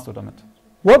doing? Was machst du damit?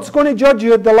 What's going to judge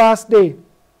you at the last day?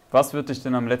 Was wird dich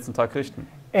denn am letzten Tag richten?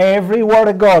 Every word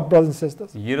of God, brothers and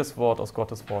sisters. Jedes Wort aus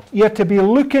Gottes Wort. You have to be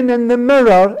looking in the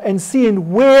mirror and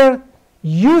seeing where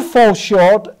you fall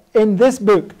short in this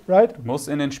book, right? Du musst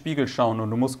in den Spiegel schauen und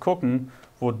du musst gucken,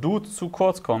 wo du zu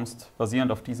kurz kommst,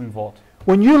 basierend auf diesem Wort.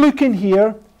 When you look in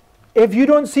here, if you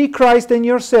don't see Christ in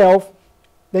yourself,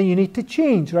 then you need to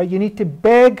change, right? You need to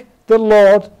beg the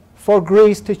Lord for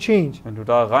grace to change. Wenn du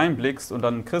da reinblickst und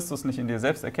dann Christus nicht in dir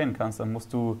selbst erkennen kannst, dann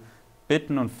musst du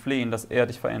bitten und flehen, dass er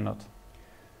dich verändert.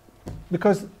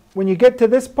 Because when you get to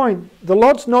this point, the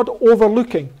Lord's not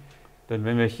overlooking. Denn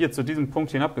wenn wir hier zu diesem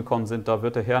Punkt hinabgekommen sind, da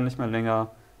wird der Herr nicht mehr länger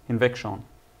hinwegschauen.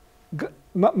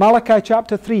 Malachi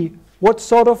chapter 3, what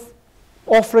sort of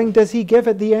offering does he give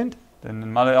at the end? Denn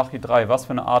in Malachi 3, was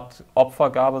für eine Art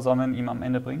Opfergabe soll man ihm am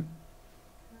Ende bringen?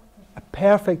 A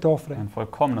perfect offering. Ein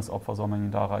vollkommenes Opfer soll man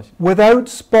ihm darreichen. Without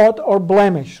spot or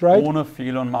blemish, right? Ohne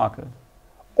Fehl und Makel.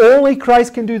 Only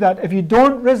Christ can do that. If you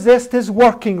don't resist his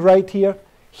working right here,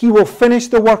 he will finish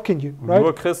the work in you, Und right?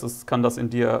 nur Christus kann das in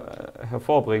dir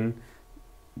hervorbringen,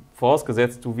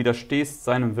 vorausgesetzt du widerstehst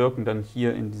seinem Wirken dann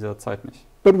hier in dieser Zeit nicht.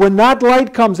 But when that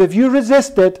light comes, if you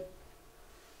resist it,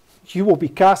 you will be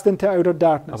cast into outer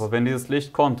darkness. Aber wenn dieses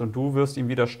Licht kommt und du wirst ihm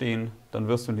widerstehen, dann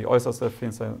wirst du in die äußerste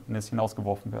Finsternis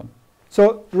hinausgeworfen werden.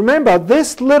 So remember,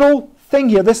 this little thing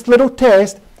here, this little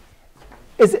test,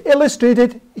 is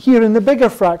illustrated here in the bigger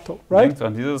fractal, right? Denkt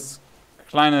dran, dieses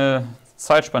kleine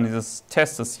Zeitspann dieses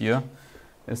Testes hier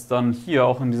ist dann hier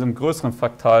auch in diesem größeren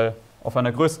Fraktal auf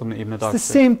einer größeren Ebene It's the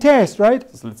dargestellt. same test, right?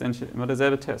 Das ist letztendlich immer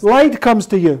derselbe Test. Light comes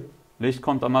to you Licht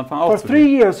kommt am Anfang for auch zu 3 dir.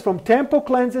 years, from temple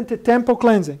cleansing to temple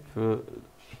cleansing. Für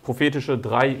prophetische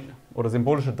 3 oder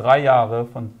symbolische 3 Jahre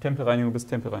von Tempelreinigung bis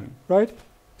Tempelreinigung. Right?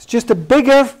 It's just a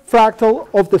bigger fractal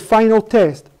of the final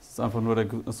test. Das ist einfach nur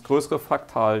das größere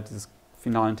Fraktal dieses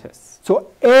finalen Tests. So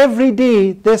every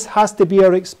day this has to be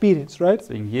our experience, right?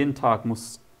 Deswegen jeden Tag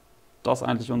muss das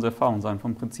eigentlich unsere Erfahrung sein,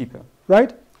 vom Prinzip her.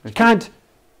 Right? You Richtig? can't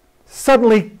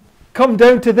suddenly come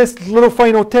down to this little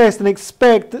final test and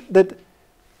expect that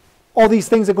all these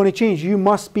things are going to change. You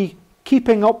must be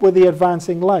keeping up with the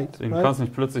advancing light. Deswegen Right? kannst du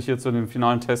nicht plötzlich hier zu dem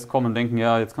finalen Test kommen und denken,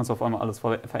 ja, jetzt kannst du auf einmal alles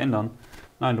verändern.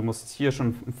 Nein, du musst hier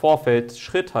schon im Vorfeld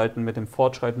Schritt halten mit dem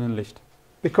fortschreitenden Licht.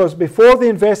 Because before the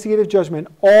investigative judgment,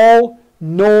 all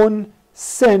known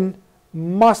sin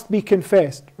must be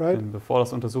confessed, right? Denn bevor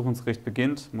das Untersuchungsgericht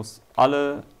beginnt, muss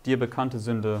alle dir bekannte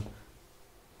Sünde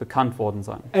bekannt worden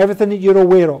sein. Everything that you're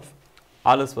aware of.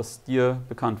 Alles, was dir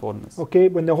bekannt worden ist. Okay,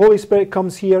 when the Holy Spirit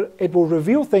comes here, it will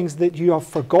reveal things that you have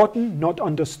forgotten, not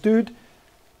understood,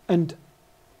 and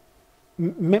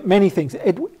many things.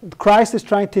 Christ is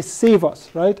trying to save us,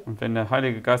 right? Und wenn der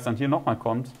Heilige Geist dann hier nochmal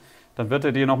kommt, dann wird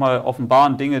er dir nochmal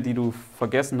offenbaren Dinge, die du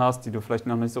vergessen hast, die du vielleicht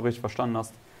noch nicht so richtig verstanden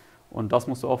hast. Und das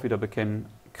musst du auch wieder bekennen.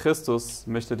 Christus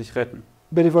möchte dich retten.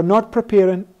 But if we're not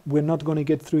preparing, we're not going to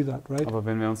get through that, right? Aber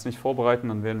wenn wir uns nicht vorbereiten,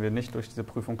 dann werden wir nicht durch diese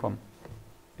Prüfung kommen.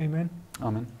 Amen.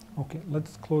 Amen. Okay,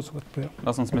 let's close with prayer.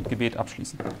 Lass uns mit Gebet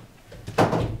abschließen.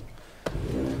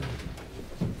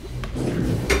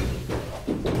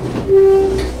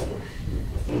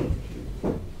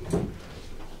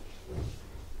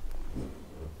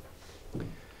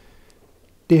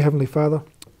 Dear Heavenly Father,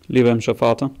 Lieber himmlischer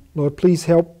Vater, Lord, please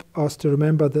help us to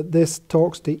remember that this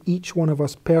talks to each one of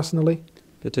us personally.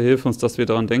 bitte hilf uns, dass wir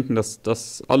daran denken, dass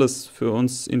das alles für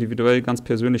uns individuell ganz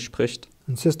persönlich spricht.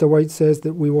 And Sister White says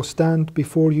that we will stand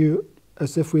before you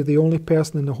as if we're the only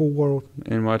person in the whole world.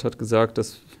 Ellen White hat gesagt,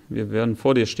 dass wir werden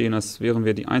vor dir stehen, als wären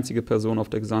wir die einzige Person auf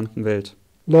der gesamten Welt.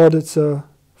 Lord, it's a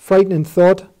frightening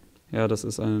thought, Ja, das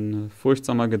ist ein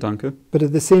furchtsamer Gedanke, but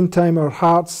at the same time our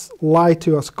hearts lie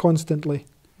to us constantly.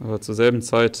 aber zur selben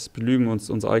Zeit belügen uns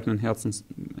unsere eigenen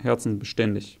Herzen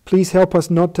beständig. Please help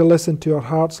us not to listen to our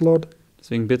hearts, Lord.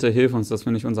 Deswegen bitte hilf uns, dass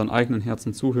wir nicht unseren eigenen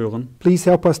Herzen zuhören, Please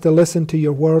help us to listen to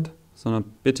your word sondern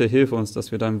bitte hilf uns,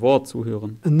 dass wir deinem Wort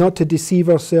zuhören and not to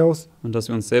deceive ourselves und dass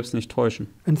wir uns selbst nicht täuschen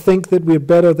and think that we're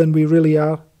better than we really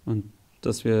are. und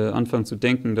dass wir anfangen zu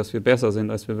denken, dass wir besser sind,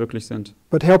 als wir wirklich sind.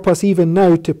 But help us even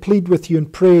now to plead with you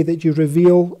and pray that you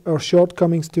reveal our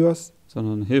shortcomings to us,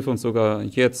 Sondern hilf uns sogar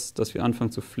jetzt, dass wir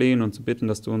anfangen zu flehen und zu bitten,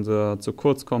 dass du unser zu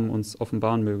kurz kommen uns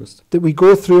offenbaren mögest. that we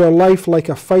go through our life like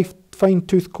a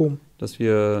fine-tooth comb, Dass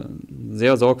wir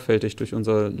sehr sorgfältig durch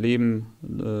unser Leben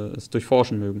es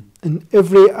durchforschen mögen. and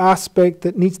every aspect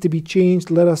that needs to be changed,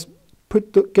 let us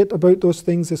get about those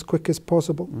things as quick as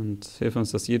possible. Und hilf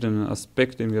uns, dass jeden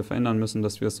Aspekt, den wir verändern müssen,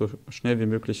 dass wir es so schnell wie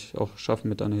möglich auch schaffen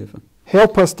mit deiner Hilfe.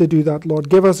 Help us to do that, Lord.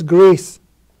 Give us grace,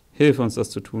 Hilf uns, das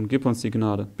zu tun. Gib uns die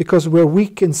Gnade. because we're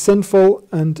weak and sinful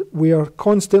and we are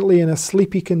constantly in a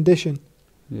sleepy condition.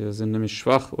 Wir sind nämlich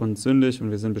schwach und sündig und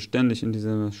wir sind beständig in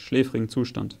diesem schläfrigen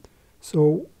Zustand.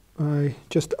 So I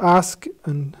just ask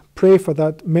and pray for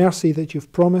that mercy that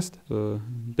you've promised, So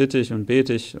bitte ich und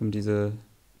bete ich um diese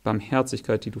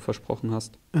Barmherzigkeit, die du versprochen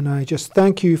hast. and I just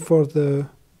thank you for the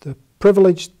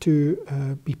privilege to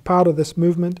be part of this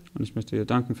movement, Und ich möchte dir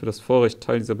danken für das Vorrecht,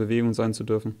 Teil dieser Bewegung sein zu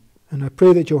dürfen. and I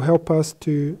pray that you'll help us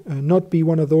to not be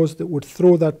one of those that would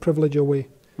throw that privilege away.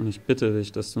 Und ich bitte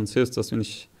dich, dass du uns hilfst, dass wir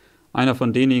nicht einer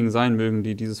von denjenigen sein mögen,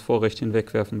 die dieses Vorrecht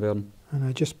hinwegwerfen werden. And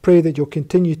I just pray that you'll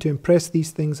continue to impress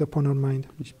these things upon our mind.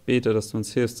 Ich bete, dass du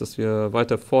uns hilfst, dass wir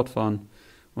weiter fortfahren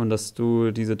und dass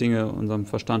du diese Dinge unserem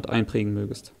Verstand einprägen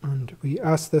mögest. And we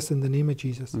ask this in the name of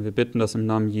Jesus. Und wir bitten das im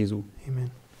Namen Jesu.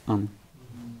 Amen. Amen.